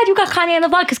like, oh my God, you got Kanye on the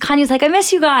vlog. Because Kanye's like, I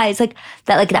miss you guys. Like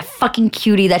that fucking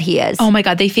cutie that he is. Oh my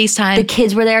God, they FaceTimed. The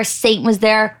kids were there. Saint was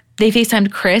there. They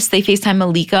FaceTimed Chris. They FaceTimed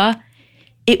Malika.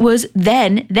 It was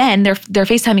then they're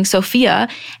FaceTiming Sophia,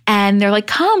 and they're like,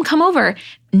 come over.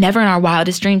 Never in our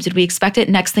wildest dreams did we expect it.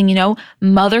 Next thing you know,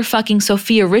 motherfucking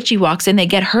Sophia Richie walks in. They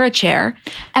get her a chair.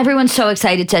 Everyone's so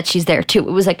excited that she's there too.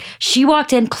 It was like she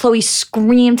walked in, Khloe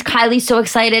screamed, Kylie's so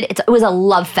excited. It was a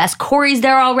love fest. Corey's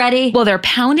there already. Well, they're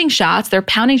pounding shots.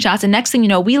 And next thing you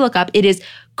know, we look up. It is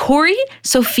Corey,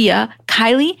 Sophia,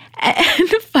 Kylie, and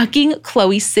fucking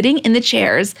Khloe sitting in the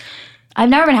chairs. I've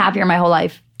never been happier in my whole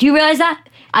life. Do you realize that?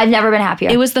 I've never been happier.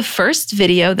 It was the first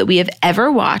video that we have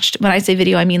ever watched. When I say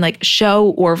video, I mean like show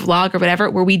or vlog or whatever,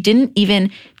 where we didn't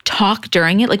even talk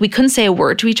during it. Like we couldn't say a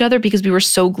word to each other because we were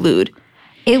so glued.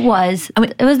 It was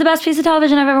the best piece of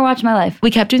television I've ever watched in my life.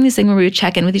 We kept doing this thing where we would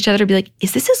check in with each other to be like,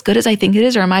 is this as good as I think it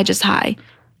is, or am I just high?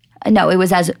 No, it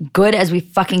was as good as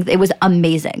it was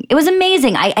amazing. It was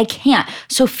amazing. I can't.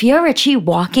 Sophia Richie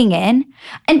walking in.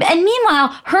 And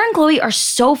meanwhile, her and Khloe are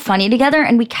so funny together.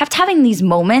 And we kept having these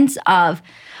moments of,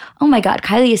 oh my God,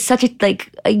 Kylie is such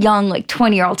a young,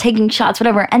 20-year-old taking shots,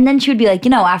 whatever. And then she would be like,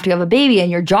 after you have a baby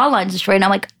and your jawline's destroyed. And I'm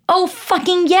like, oh,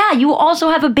 fucking yeah, you also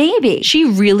have a baby. She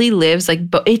really lives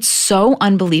it's so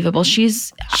unbelievable. She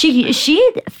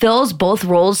fills both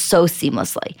roles so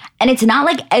seamlessly. And it's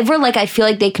not ever I feel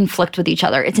like they conflict with each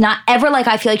other. It's not ever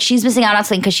I feel like she's missing out on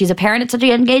something because she's a parent at such a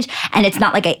young age. And it's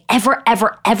not I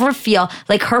ever feel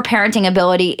like her parenting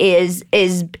ability is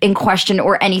in question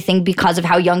or anything because of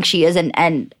how young she is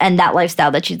and that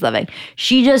lifestyle that she's living.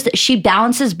 She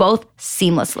balances both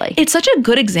seamlessly. It's such a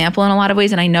good example in a lot of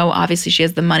ways. And I know obviously she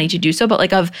has the money to do so,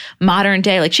 but of modern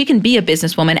day, she can be a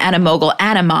businesswoman and a mogul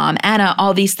and a mom and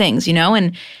all these things,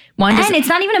 and it's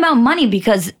not even about money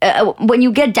because when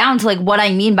you get down to what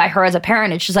I mean by her as a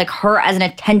parent, it's just her as an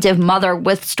attentive mother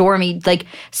with Stormi,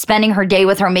 spending her day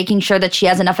with her, making sure that she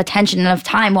has enough attention, enough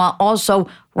time while also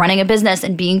running a business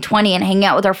and being 20 and hanging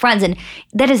out with her friends. And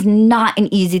that is not an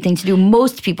easy thing to do.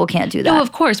 Most people can't do that. No,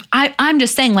 of course. I'm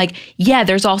just saying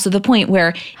there's also the point where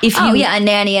if you... Oh, yeah, a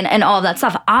nanny and all of that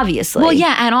stuff, obviously. Well,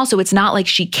 yeah, and also it's not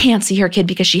she can't see her kid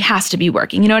because she has to be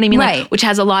working. You know what I mean? Right. Which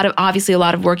has a lot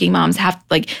of working moms have,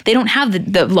 they don't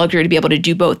have the luxury to be able to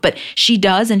do both. But she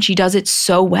does, and she does it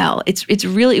so well. It's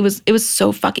really, it was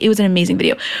so it was an amazing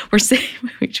video. We're saying...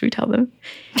 Wait, should we tell them?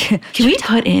 Can we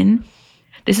put in...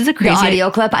 This is a crazy... The audio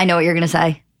clip? I know what you're going to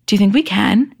say. Do you think we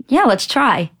can? Yeah, let's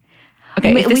try.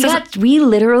 Okay. We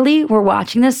literally were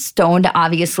watching this stoned,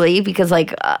 obviously, because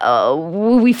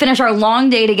we finished our long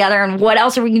day together, and what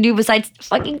else are we going to do besides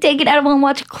fucking take it edible and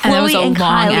watch Khloe and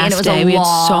Kylie? And it was a long day. We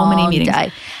had so many meetings.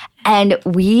 Day. And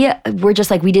we were just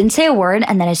we didn't say a word.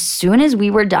 And then as soon as we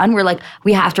were done, we're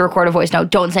we have to record a voice note.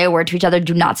 Don't say a word to each other.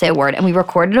 Do not say a word. And we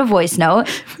recorded a voice note.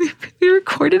 We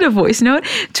recorded a voice note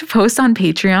to post on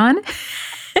Patreon.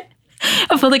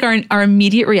 Of our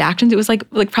immediate reactions. It was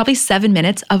probably 7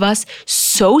 minutes of us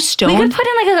so stoned. We could put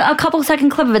in a couple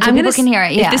second clip of it so people can hear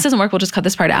it. Yeah. If this doesn't work, we'll just cut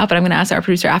this part out. But I'm going to ask our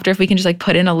producer after if we can just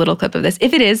put in a little clip of this.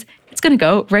 If it is, it's going to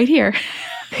go right here.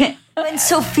 When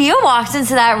Sophia walks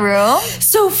into that room.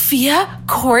 Sophia,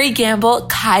 Corey Gamble,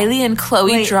 Kylie, and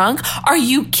Khloe drunk? Are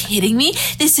you kidding me?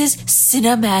 This is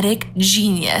cinematic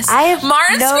genius.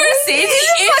 Martin Scorsese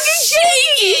is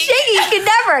shaking.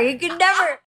 You can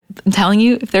never. I'm telling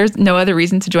you, if there's no other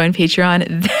reason to join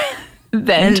Patreon,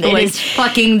 then it is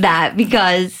fucking that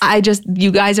because you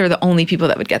guys are the only people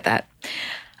that would get that.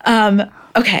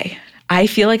 Okay. I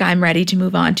feel like I'm ready to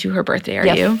move on to her birthday.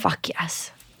 Are you? Fuck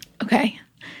yes. Okay.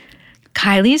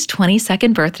 Kylie's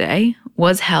 22nd birthday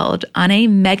was held on a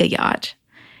mega yacht.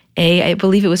 I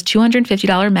believe it was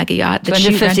 $250 mega yacht.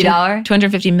 $250?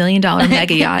 $250 million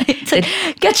mega yacht.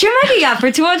 Get your mega yacht for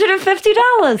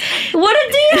 $250. What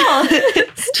a deal.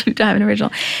 It's $2 original.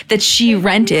 That she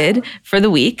rented for the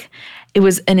week. It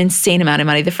was an insane amount of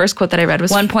money. The first quote that I read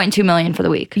was $1.2 million for the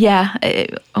week. Yeah.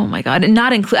 Oh my God. And I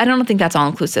don't think that's all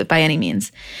inclusive by any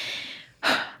means.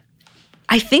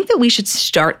 I think that we should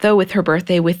start though with her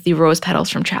birthday with the rose petals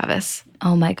from Travis.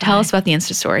 Oh my God. Tell us about the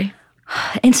Insta story.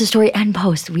 Insta story and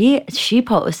post. She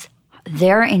posts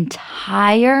their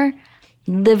entire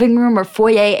living room or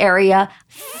foyer area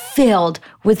filled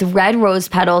with red rose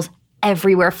petals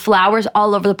everywhere, flowers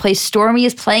all over the place. Stormi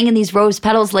is playing in these rose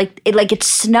petals like it's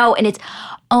snow, and it's,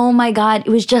 oh my God, it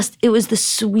was the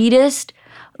sweetest,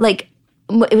 it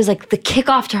was the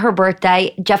kickoff to her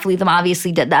birthday. Jeff Leatham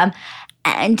obviously did them.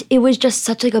 And it was just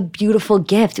such a beautiful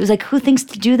gift. It was who thinks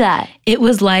to do that? It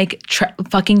was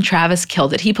fucking Travis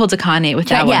killed it. He pulled a Kanye with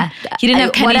that one. He didn't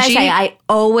have Kenny What G. I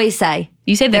always say.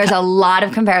 You say there's a lot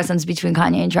of comparisons between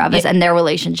Kanye and Travis and their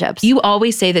relationships. You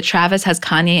always say that Travis has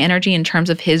Kanye energy in terms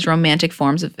of his romantic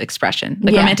forms of expression.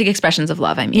 Romantic expressions of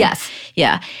love, I mean. Yes.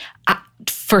 Yeah.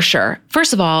 For sure.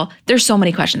 First of all, there's so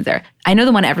many questions there. I know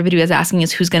the one everybody was asking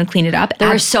is who's going to clean it up. There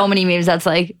were so many memes that's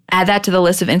add that to the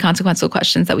list of inconsequential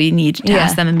questions that we need to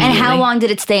ask them immediately. And how long did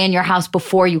it stay in your house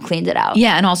before you cleaned it out?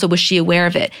 Yeah, and also was she aware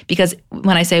of it? Because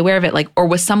when I say aware of it, or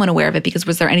was someone aware of it? Because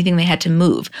was there anything they had to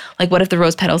move? What if the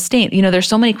rose petals stained? There's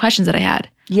so many questions that I had.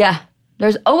 Yeah.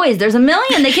 There's a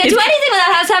million. They can't do anything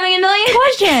without us having a million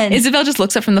questions. Isabel just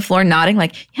looks up from the floor nodding yeah,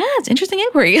 it's interesting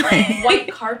inquiry.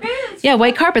 White carpet? Yeah,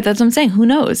 white carpet. That's what I'm saying. Who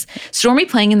knows? Stormi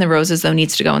playing in the roses, though,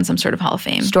 needs to go in some sort of Hall of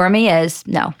Fame. Stormi is,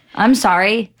 no. I'm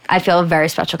sorry. I feel a very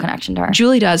special connection to her.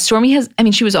 Julie does.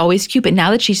 Stormi she was always cute, but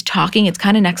now that she's talking, it's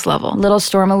kind of next level. Little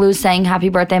Stormaloo saying happy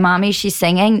birthday, mommy. She's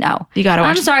singing. No. You gotta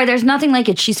watch. I'm sorry. There's nothing like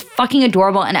it. She's fucking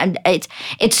adorable. And it's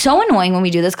so annoying when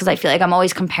we do this because I feel like I'm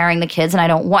always comparing the kids and I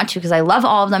don't want to because I love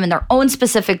all of them in their own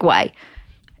specific way.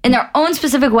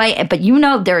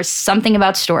 But there's something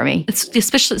about Stormi. It's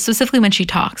especially specifically when she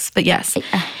talks, but yes.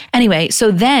 Anyway,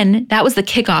 so then that was the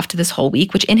kickoff to this whole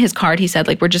week, which in his card he said,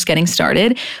 like, we're just getting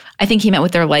started. I think he meant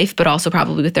with their life, but also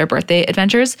probably with their birthday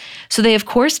adventures. So they, of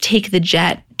course, take the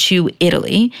jet to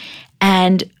Italy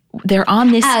and they're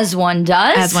on this. As one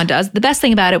does. The best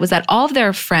thing about it was that all of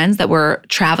their friends that were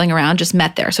traveling around just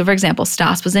met there. So for example,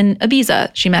 Stas was in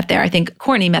Ibiza. She met there. I think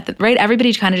Courtney met them, right?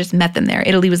 Everybody kind of just met them there.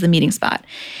 Italy was the meeting spot.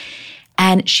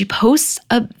 And she posts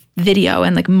a video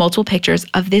and like multiple pictures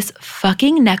of this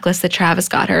fucking necklace that Travis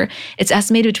got her. It's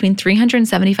estimated between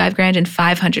 $375,000 and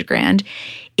 $500,000.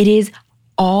 It is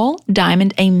all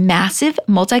diamond, a massive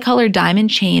multicolored diamond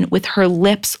chain with her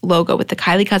lips logo, with the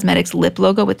Kylie Cosmetics lip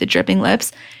logo with the dripping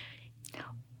lips.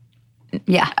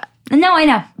 Yeah. No, I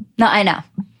know.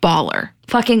 Baller.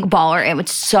 Fucking baller. It was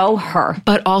so her.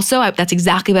 But also, that's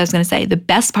exactly what I was going to say. The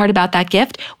best part about that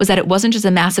gift was that it wasn't just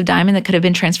a massive diamond that could have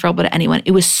been transferable to anyone.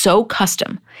 It was so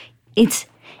custom. It's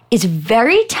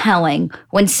very telling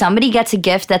when somebody gets a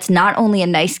gift that's not only a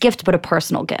nice gift, but a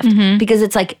personal gift. Mm-hmm. Because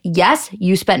it's like, yes,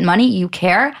 you spent money, you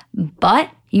care, but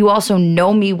you also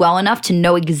know me well enough to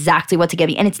know exactly what to give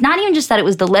you. And it's not even just that it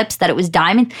was the lips, that it was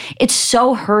diamond. It's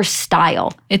so her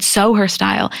style.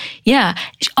 Yeah.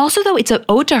 Also, though, it's an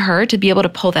ode to her to be able to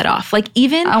pull that off. Like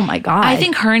even, oh my God. I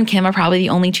think her and Kim are probably the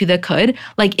only two that could.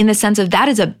 Like in the sense of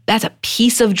that's a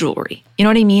piece of jewelry. You know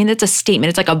what I mean? It's a statement.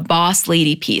 It's like a boss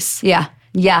lady piece. Yeah.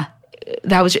 Yeah.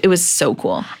 It was so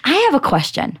cool. I have a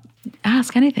question.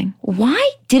 Ask anything. Why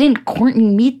didn't Courtney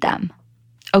meet them?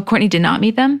 Oh, Courtney did not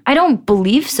meet them? I don't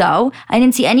believe so. I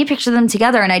didn't see any picture of them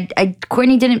together, and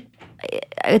Courtney didn't.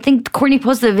 I think Courtney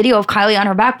posted a video of Kylie on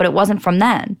her back, but it wasn't from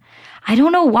then. I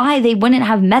don't know why they wouldn't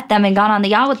have met them and gone on the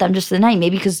yacht with them just the night.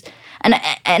 Maybe because, and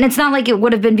it's not like it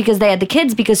would have been because they had the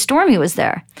kids, because Stormi was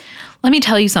there. Let me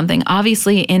tell you something.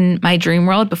 Obviously, in my dream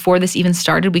world, before this even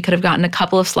started, we could have gotten a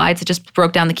couple of slides that just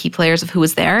broke down the key players of who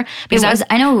was there. Because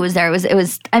I know who was there. It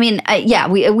was. I mean, yeah,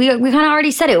 we kind of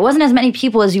already said it. It wasn't as many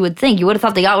people as you would think. You would have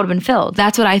thought the yacht would have been filled.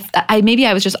 That's what I maybe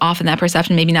I was just off in that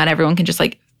perception. Maybe not everyone can just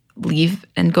like leave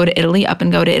and go to Italy, up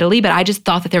and go to Italy. But I just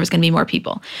thought that there was going to be more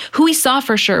people. Who we saw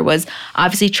for sure was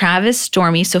obviously Travis,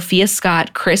 Stormi, Sophia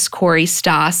Scott, Chris, Corey,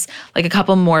 Stas, like a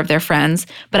couple more of their friends.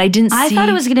 But I didn't see. I thought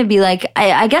it was going to be like,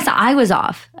 I guess I was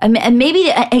off. And maybe,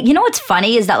 you know what's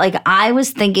funny is that like I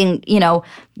was thinking,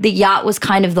 the yacht was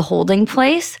kind of the holding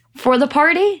place for the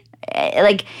party.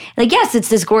 Like yes, it's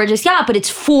this gorgeous yacht, but it's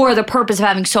for the purpose of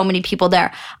having so many people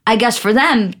there. I guess for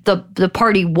them, the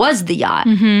party was the yacht.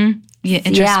 Mm-hmm. Yeah,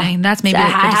 interesting. Yeah. That's maybe I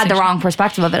had the wrong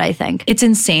perspective of it, I think. It's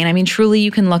insane. I mean, truly,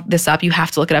 you can look this up. You have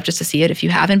to look it up just to see it if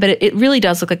you haven't. But it really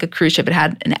does look like a cruise ship. It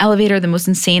had an elevator, the most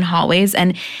insane hallways.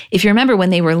 And if you remember when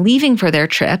they were leaving for their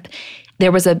trip,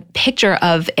 there was a picture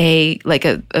of an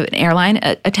airline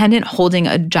attendant holding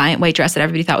a giant white dress that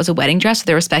everybody thought was a wedding dress. So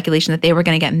there was speculation that they were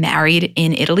going to get married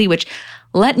in Italy, which,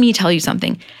 let me tell you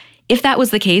something. If that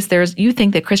was the case, you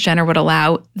think that Kris Jenner would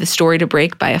allow the story to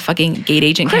break by a fucking gate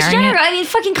agent Kris carrying Jenner, it? I mean,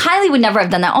 fucking Kylie would never have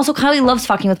done that. Also, Kylie loves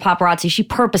fucking with paparazzi. She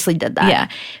purposely did that. Yeah.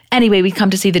 Anyway, we come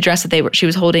to see the dress that they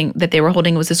were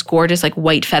holding was this gorgeous like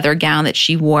white feather gown that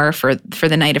she wore for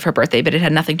the night of her birthday, but it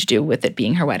had nothing to do with it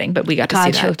being her wedding. But we got to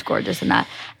see that. She looked gorgeous in that.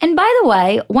 And by the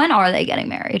way, when are they getting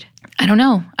married? I don't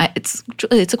know. It's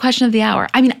a question of the hour.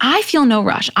 I mean, I feel no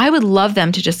rush. I would love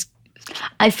them to just.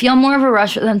 I feel more of a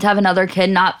rush for them to have another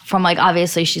kid, not from like,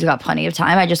 obviously she's got plenty of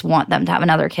time. I just want them to have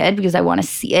another kid because I want to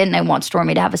see it and I want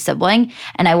Stormi to have a sibling.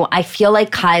 And I feel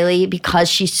like Kylie, because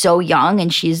she's so young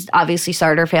and she's obviously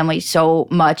started her family so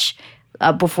much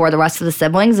before the rest of the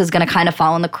siblings, is going to kind of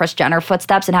follow in the Kris Jenner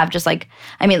footsteps and have just like,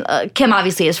 I mean, Kim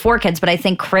obviously has 4 kids, but I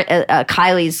think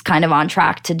Kylie's kind of on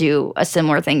track to do a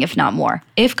similar thing, if not more.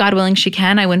 If God willing she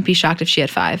can, I wouldn't be shocked if she had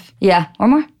 5. Yeah, or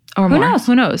more. Or more.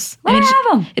 Who knows? Let her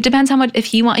have them. It depends how much, if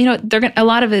he wants, a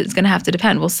lot of it is going to have to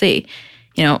depend. We'll see.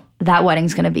 That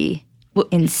wedding's going to be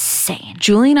insane.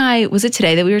 Julie and I, was it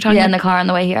today that we were talking? Yeah, in the car on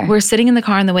the way here. We're sitting in the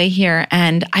car on the way here,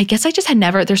 and I guess I just had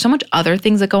never, there's so much other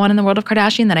things that go on in the world of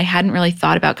Kardashian that I hadn't really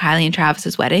thought about Kylie and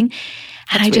Travis's wedding.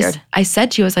 And That's weird. I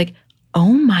said to you, I was like,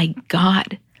 oh my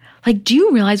God. Like, do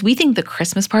you realize we think the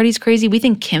Christmas party's crazy? We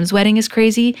think Kim's wedding is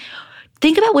crazy.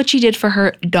 Think about what she did for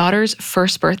her daughter's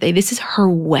first birthday. This is her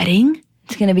wedding.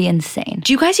 It's going to be insane.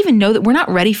 Do you guys even know that we're not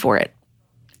ready for it?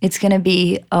 It's going to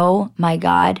be, oh my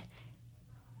God.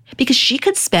 Because she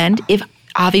could spend, if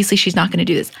obviously she's not going to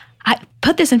do this. I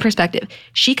put this in perspective.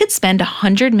 She could spend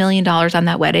 $100 million on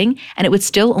that wedding and it would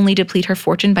still only deplete her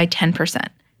fortune by 10%.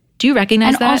 Do you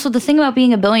recognize that? And also the thing about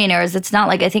being a billionaire is it's not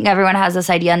like, I think everyone has this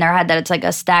idea in their head that it's like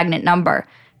a stagnant number.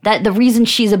 That the reason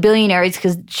she's a billionaire is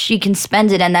because she can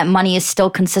spend it and that money is still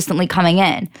consistently coming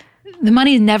in. The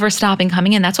money is never stopping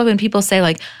coming in. That's why when people say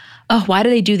like, oh, why do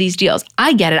they do these deals?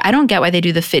 I get it. I don't get why they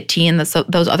do the Fit Tea and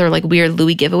those other like weird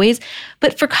Louis giveaways.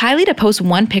 But for Kylie to post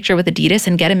one picture with Adidas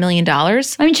and get $1 million. I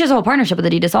mean, she has a whole partnership with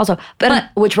Adidas also, but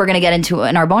which we're going to get into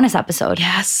in our bonus episode.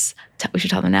 Yes. We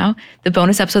should tell them now. The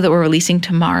bonus episode that we're releasing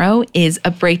tomorrow is a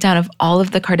breakdown of all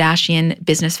of the Kardashian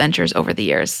business ventures over the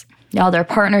years. All their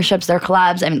partnerships, their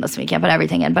collabs. I mean, listen, we can't put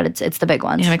everything in, but it's the big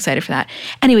ones. Yeah, I'm excited for that.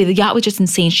 Anyway, the yacht was just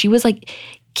insane. She was like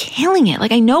killing it.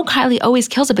 Like I know Kylie always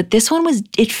kills it, but this one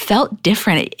it felt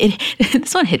different.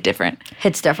 This one hit different.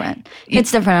 Hits different.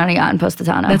 Hits different on a yacht in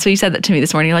Positano. That's what you said that to me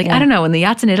this morning. You're like, I don't know. When the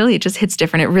yacht's in Italy, it just hits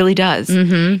different. It really does.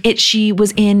 Mm-hmm. She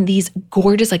was in these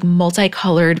gorgeous, like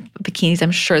multicolored bikinis.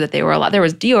 I'm sure that they were a lot. There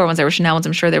was Dior ones, there were Chanel ones.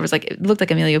 I'm sure there was like, it looked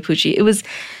like Emilio Pucci. It was,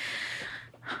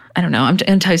 I don't know. I'm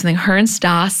going to tell you something. Her and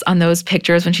Stas on those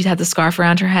pictures when she's had the scarf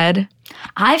around her head.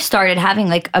 I've started having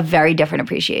like a very different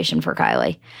appreciation for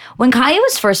Kylie. When Kylie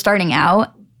was first starting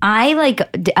out,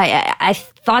 I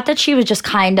thought that she was just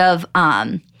kind of,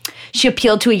 she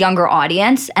appealed to a younger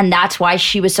audience, and that's why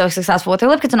she was so successful with her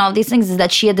lip kits and all of these things, is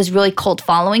that she had this really cult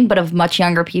following, but of much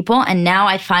younger people. And now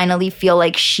I finally feel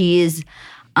like she's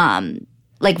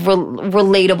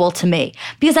relatable to me.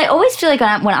 Because I always feel like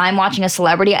when I'm watching a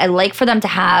celebrity, I like for them to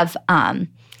have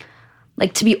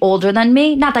like to be older than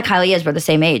me. Not that Kylie is, we're the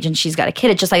same age and she's got a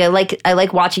kid. It's just like I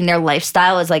like watching their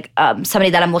lifestyle as like somebody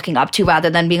that I'm looking up to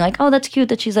rather than being like, oh, that's cute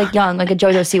that she's like young, like a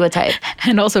JoJo Siwa type.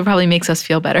 And also probably makes us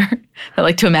feel better. I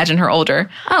like to imagine her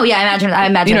older. Oh yeah, I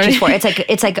imagine she's 4.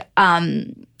 It's like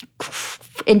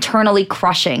internally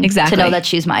crushing to know that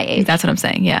she's my age. That's what I'm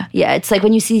saying, yeah. Yeah, it's like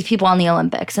when you see people on the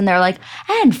Olympics and they're like,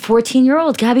 and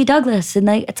 14-year-old Gabby Douglas. And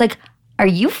it's like, are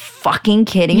you fucking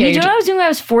kidding me? Do you know what I was doing when I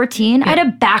was 14? Yeah. I had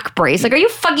a back brace. Like, are you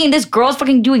fucking, this girl's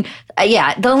fucking doing,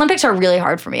 yeah, the Olympics are really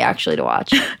hard for me actually to watch.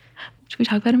 Should we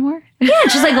talk about it more? Yeah,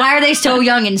 it's just like, why are they so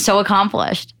young and so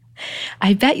accomplished?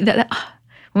 I bet that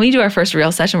when we do our first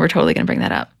real session, we're totally going to bring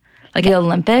that up. Like the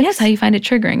Olympics? Yes, how you find it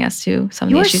triggering as to some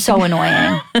of the issues. You are so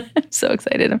annoying. I'm so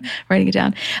excited. I'm writing it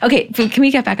down. Okay, can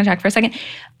we get back on track for a second?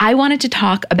 I wanted to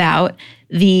talk about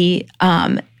the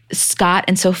Scott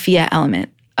and Sophia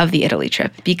element of the Italy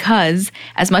trip, because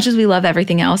as much as we love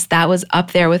everything else, that was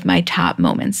up there with my top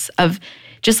moments of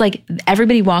just like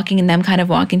everybody walking and them kind of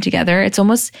walking together. It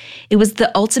was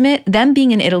the ultimate, them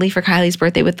being in Italy for Kylie's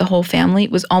birthday with the whole family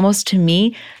was almost to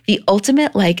me the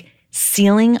ultimate like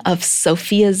ceiling of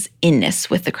Sophia's inness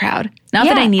with the crowd. Not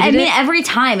that I needed it. I mean, every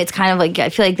time it's kind of like, I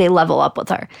feel like they level up with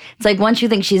her. It's like once you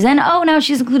think she's in, oh, now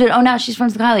she's included. Oh, now she's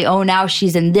friends with Kylie. Oh, now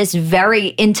she's in this very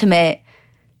intimate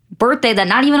birthday that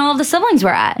not even all of the siblings were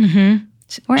at.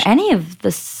 Mm-hmm. Or any of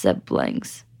the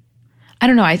siblings. I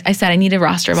don't know. I said I need a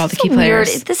roster of all the key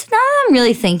players. This is now that I'm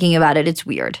really thinking about it, it's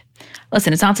weird.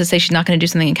 Listen, it's not to say she's not going to do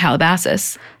something in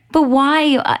Calabasas. But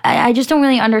why? I just don't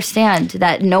really understand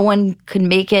that no one could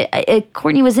make it.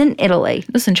 Courtney was in Italy.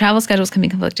 Listen, travel schedules can be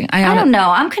conflicting. I don't know.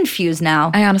 I'm confused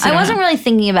now. I wasn't really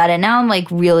thinking about it. Now I'm like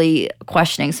really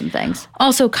questioning some things.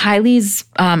 Also, Kylie's,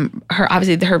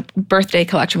 her birthday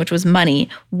collection, which was money,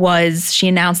 she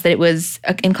announced that it was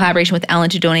in collaboration with Ellen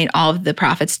to donate all of the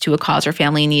profits to a cause her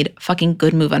family in need. Fucking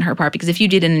good move on her part, because if you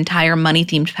did an entire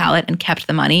money-themed palette and kept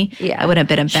the money, it would have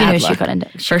been a bad look. She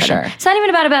couldn't. For sure. It's not even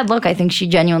about a bad look. I think she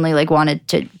genuinely like wanted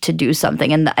to do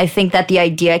something, and I think that the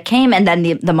idea came, and then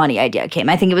the money idea came.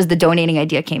 I think it was the donating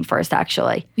idea came first,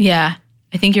 actually. Yeah,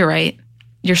 I think you're right.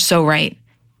 You're so right.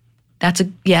 That's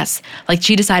yes. Like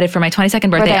she decided for my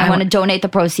 22nd birthday, I want to donate the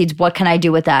proceeds. What can I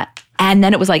do with that? And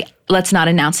then it was like, let's not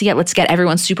announce it yet. Let's get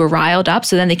everyone super riled up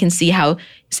so then they can see how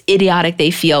idiotic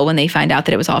they feel when they find out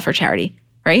that it was all for charity.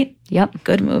 Right? Yep.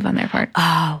 Good move on their part.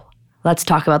 Oh, let's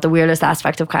talk about the weirdest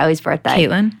aspect of Kylie's birthday.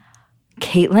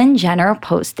 Caitlyn Jenner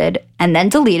posted, and then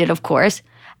deleted, of course,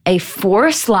 a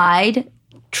 4-slide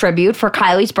tribute for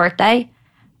Kylie's birthday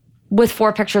with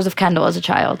 4 pictures of Kendall as a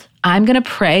child. I'm going to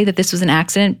pray that this was an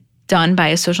accident done by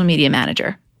a social media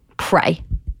manager. Pray,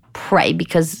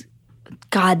 because,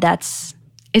 God, that's...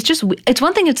 It's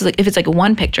one thing if it's like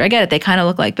one picture. I get it. They kind of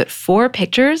look like, but 4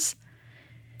 pictures?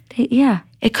 Yeah.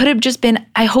 It could have just been,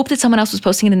 I hope that someone else was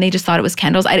posting it and they just thought it was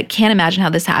Kendall's. I can't imagine how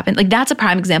this happened. Like, that's a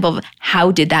prime example of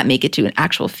how did that make it to an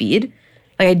actual feed?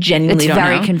 Like, I genuinely don't know. It's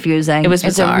very confusing. It was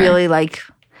bizarre. It's a really, like,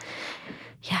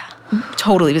 yeah.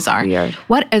 Totally bizarre. Weird.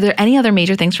 Are there any other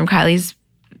major things from Kylie's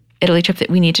Italy trip that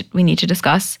we need to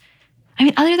discuss? I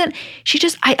mean, other than she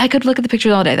just, I could look at the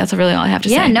pictures all day. That's really all I have to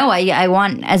say. Yeah, no, I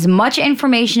want as much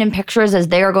information and pictures as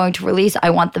they are going to release.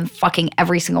 I want them fucking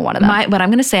every single one of them. What I'm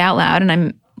going to say out loud, and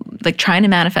I'm like trying to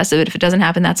manifest it. If it doesn't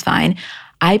happen, that's fine.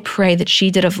 I pray that she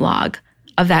did a vlog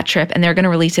of that trip and they're going to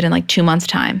release it in like 2 months'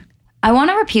 time. I want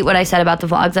to repeat what I said about the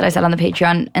vlogs that I said on the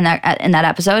Patreon in that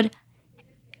episode.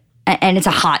 And it's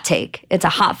a hot take. It's a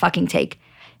hot fucking take.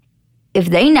 If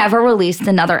they never released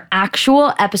another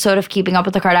actual episode of Keeping Up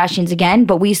with the Kardashians again,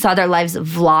 but we saw their lives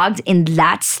vlogged in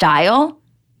that style,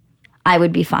 I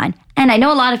would be fine. And I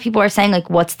know a lot of people are saying, like,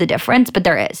 what's the difference? But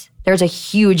there is. There's a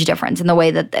huge difference in the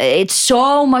way that it's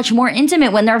so much more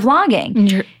intimate when they're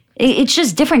vlogging. It's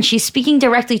just different. She's speaking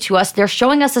directly to us. They're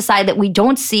showing us a side that we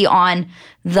don't see on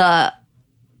the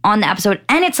episode.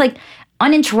 And it's like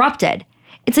uninterrupted.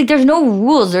 It's like there's no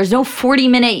rules. There's no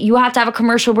 40-minute, you have to have a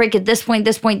commercial break at this point,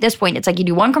 this point, this point. It's like you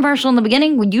do one commercial in the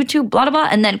beginning with YouTube, blah, blah, blah,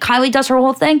 and then Kylie does her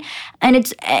whole thing. And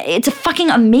it's a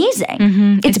fucking amazing.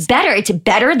 Mm-hmm. It's better. It's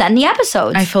better than the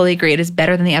episodes. I fully agree. It is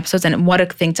better than the episodes. And what a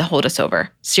thing to hold us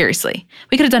over. Seriously.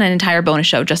 We could have done an entire bonus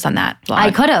show just on that vlog. I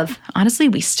could have. Honestly,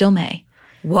 we still may.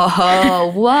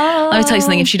 Whoa. Let me tell you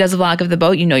something. If she does a vlog of the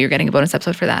boat, you know you're getting a bonus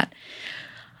episode for that.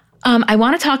 I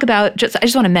want to talk about, I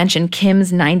just want to mention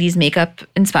Kim's 90s makeup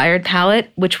inspired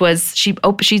palette, which was, she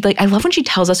like, I love when she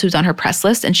tells us who's on her press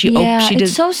list and she did.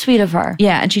 It's so sweet of her.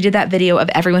 Yeah. And she did that video of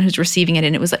everyone who's receiving it.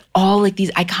 And it was like all like these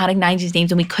iconic 90s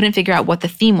names and we couldn't figure out what the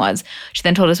theme was. She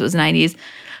then told us it was 90s.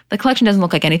 The collection doesn't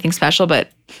look like anything special,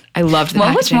 but I loved the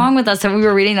packaging. What was wrong with us? And we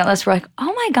were reading that list. We're like,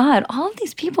 oh my God, all of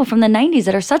these people from the 90s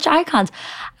that are such icons.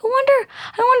 I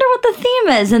wonder what the theme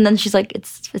is. And then she's like,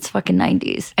 it's fucking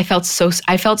 90s. I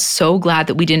felt so glad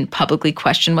that we didn't publicly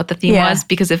question what the theme was,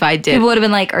 because if I did, people would have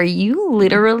been like, are you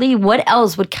literally, what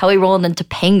else would Kelly Rowland and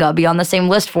Topanga be on the same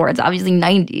list for? It's obviously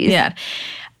 90s. Yeah.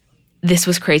 This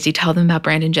was crazy. Tell them about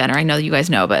Brandon Jenner. I know you guys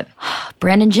know, but...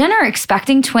 Brandon Jenner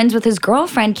expecting twins with his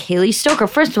girlfriend, Kaylee Stoker.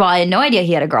 First of all, I had no idea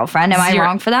he had a girlfriend. Am I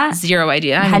wrong for that? Zero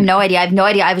idea. I had no idea. I have no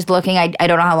idea. I was looking. I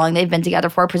don't know how long they've been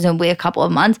together for, presumably a couple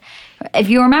of months. If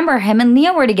you remember, him and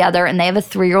Leah were together, and they have a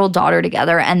 3-year-old daughter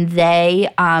together, and they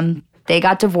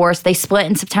got divorced. They split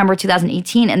in September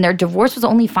 2018, and their divorce was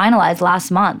only finalized last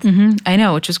month. Mm-hmm. I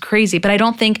know, which was crazy. But I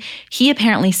don't think... He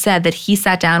apparently said that he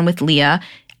sat down with Leah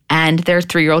and their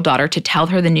 3-year-old daughter to tell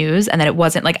her the news, and that it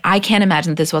wasn't, like, I can't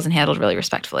imagine that this wasn't handled really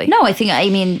respectfully. No, I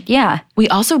mean, yeah. We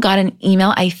also got an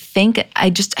email, I think, I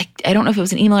don't know if it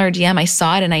was an email or a DM, I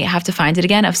saw it and I have to find it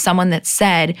again, of someone that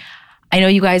said, I know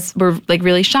you guys were, like,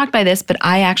 really shocked by this, but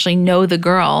I actually know the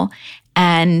girl,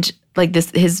 and like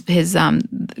this, his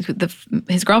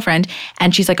girlfriend,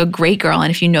 and she's like a great girl.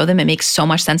 And if you know them, it makes so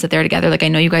much sense that they're together. Like, I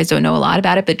know you guys don't know a lot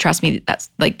about it, but trust me, that's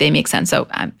like, they make sense. So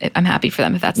I'm happy for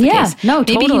them if that's the case. No,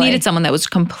 totally. Maybe he needed someone that was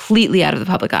completely out of the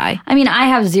public eye. I mean, I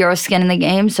have zero skin in the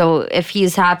game, so if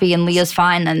he's happy and Leah's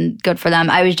fine, then good for them.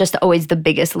 I was just always the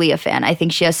biggest Leah fan. I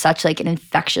think she has such like an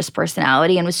infectious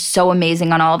personality and was so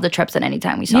amazing on all of the trips at any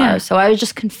time we saw her. So I was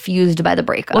just confused by the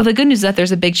breakup. Well, the good news is that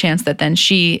there's a big chance that then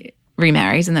she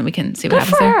remarries and then we can see what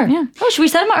happens there. Yeah. Oh, should we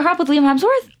set her up with Liam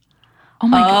Hemsworth? Oh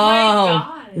my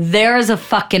God. There's a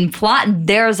fucking plot.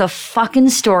 There's a fucking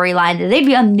storyline. They'd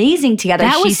be amazing together.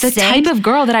 That was the type of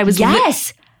girl that I was...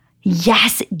 Yes.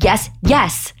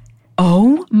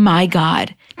 Oh my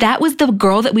God. That was the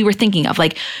girl that we were thinking of.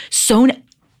 Like, so...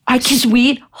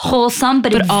 Sweet, wholesome,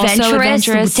 but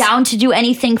adventurous, down to do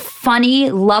anything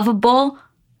funny, lovable.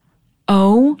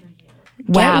 Oh,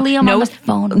 wow. Get Liam on the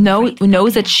phone.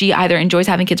 Knows that she either enjoys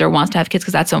having kids or wants to have kids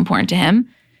because that's so important to him.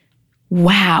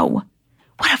 Wow.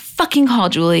 What a fucking call,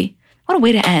 Julie. What a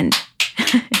way to end.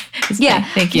 Yeah.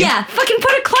 Thank you. Yeah. Fucking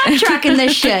put a clap track in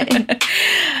this shit.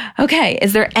 Okay.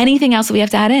 Is there anything else that we have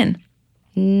to add in?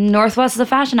 Northwest is a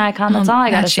fashion icon. That's all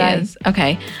I gotta say. Is.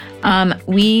 Okay.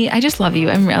 I just love you.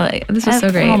 This was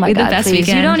so great. Oh my we had God, the best please.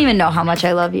 weekend. You don't even know how much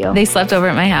I love you. They slept over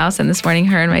at my house, and this morning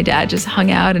her and my dad just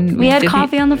hung out and we had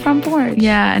coffee on the front porch.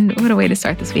 Yeah, and what a way to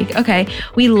start this week. Okay.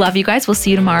 We love you guys. We'll see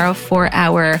you tomorrow for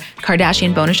our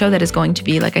Kardashian bonus show that is going to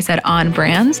be, like I said, on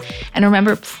Brands. And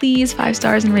remember, please 5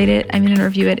 stars and rate it. And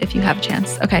review it if you have a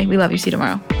chance. Okay, we love you. See you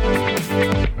tomorrow.